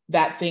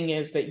that thing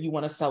is that you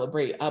want to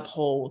celebrate,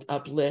 uphold,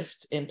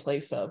 uplift in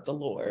place of the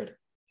Lord.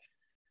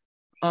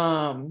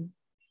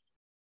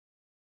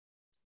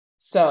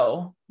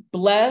 So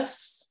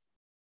bless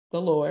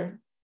the Lord.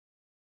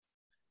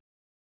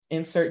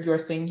 Insert your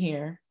thing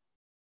here.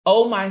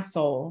 O my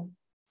soul,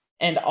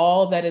 and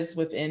all that is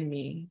within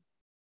me.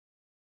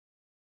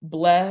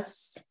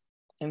 Bless,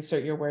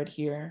 insert your word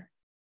here.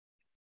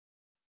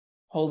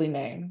 Holy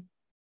name.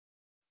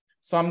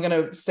 So I'm going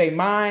to say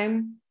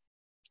mine,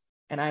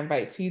 and I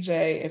invite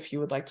TJ if you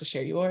would like to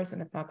share yours,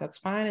 and if not, that's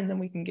fine, and then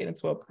we can get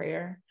into a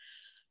prayer.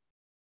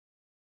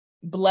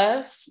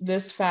 Bless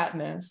this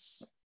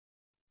fatness,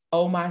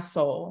 O my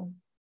soul,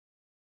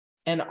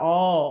 and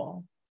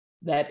all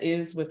that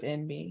is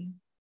within me.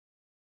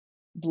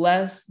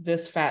 Bless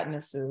this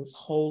fatness's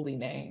holy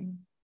name.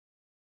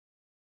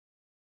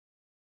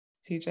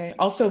 TJ,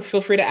 also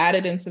feel free to add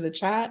it into the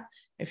chat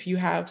if you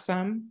have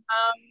some.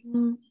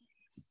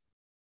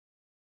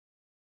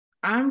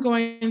 I'm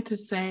going to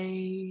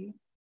say,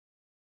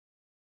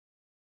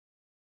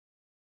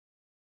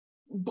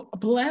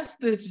 bless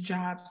this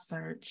job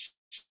search.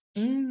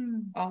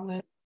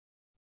 All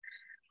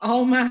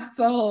my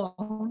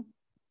soul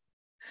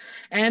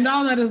and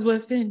all that is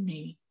within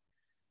me.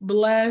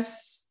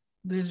 Bless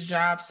this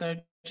job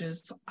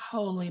search's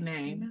holy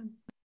name. Amen.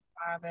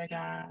 Father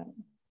God.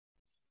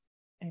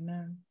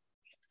 Amen.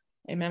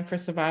 Amen for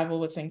survival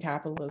within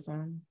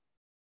capitalism.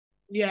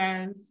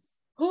 Yes.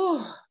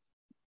 Whew.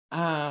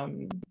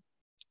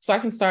 So I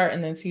can start,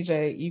 and then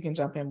TJ, you can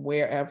jump in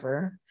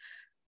wherever.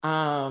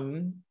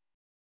 God,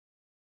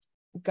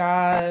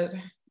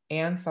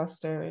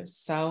 ancestors,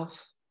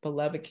 self,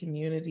 beloved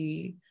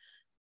community,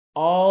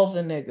 all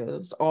the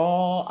niggas,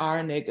 all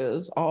our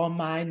niggas, all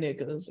my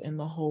niggas in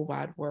the whole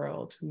wide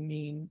world who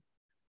mean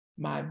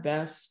my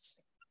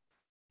best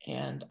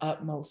and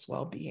utmost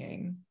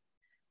well-being.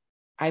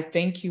 I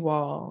thank you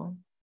all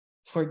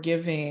for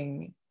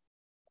giving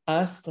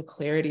us the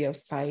clarity of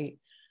sight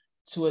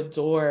to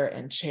adore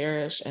and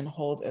cherish and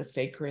hold as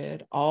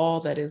sacred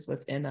all that is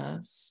within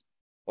us,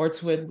 or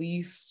to at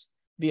least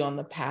be on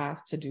the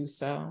path to do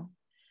so.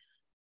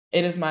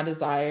 It is my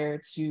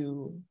desire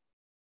to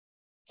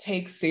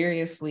take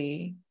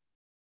seriously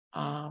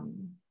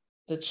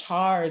the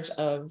charge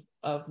of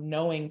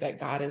knowing that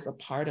God is a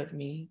part of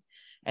me,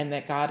 and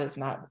that God is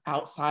not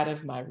outside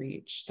of my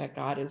reach, that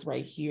God is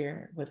right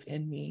here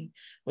within me,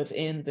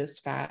 within this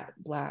fat,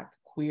 Black,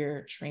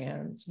 queer,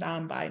 trans,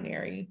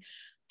 non-binary,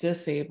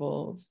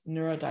 disabled,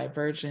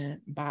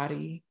 neurodivergent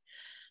body.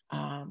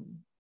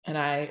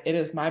 It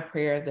is my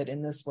prayer that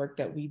in this work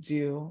that we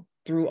do,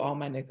 through All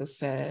My Niggas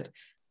Said,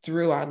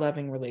 through our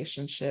loving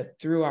relationship,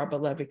 through our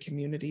beloved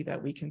community,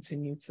 that we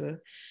continue to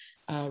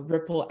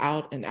ripple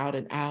out and out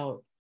and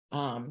out,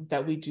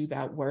 that we do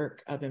that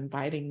work of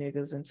inviting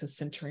niggas into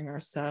centering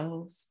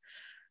ourselves,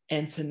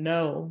 and to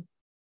know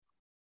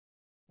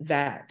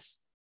that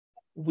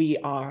we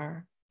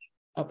are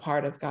a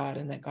part of God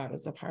and that God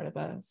is a part of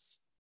us.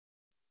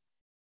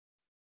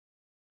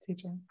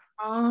 TJ.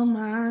 All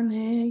my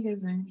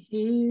niggas in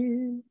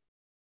here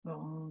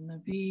gonna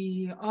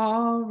be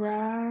all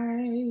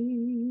right.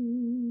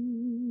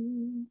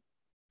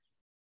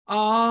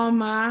 All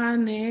my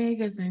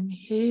niggas in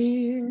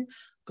here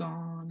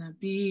gonna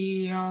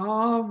be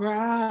all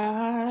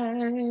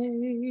right.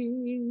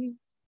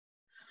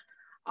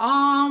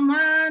 All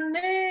my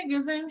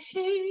niggas in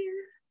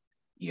here,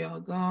 you're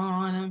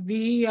gonna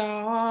be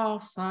all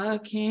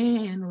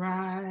fucking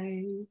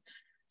right.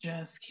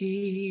 Just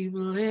keep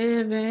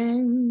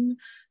living,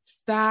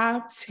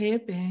 stop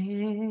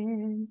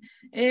tipping,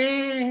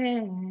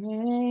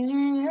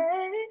 dipping.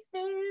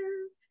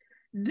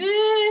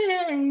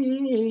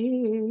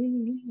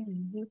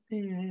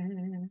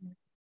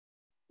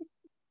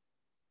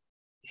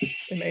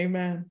 And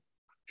amen.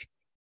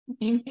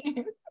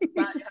 Amen.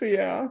 See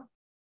y'all.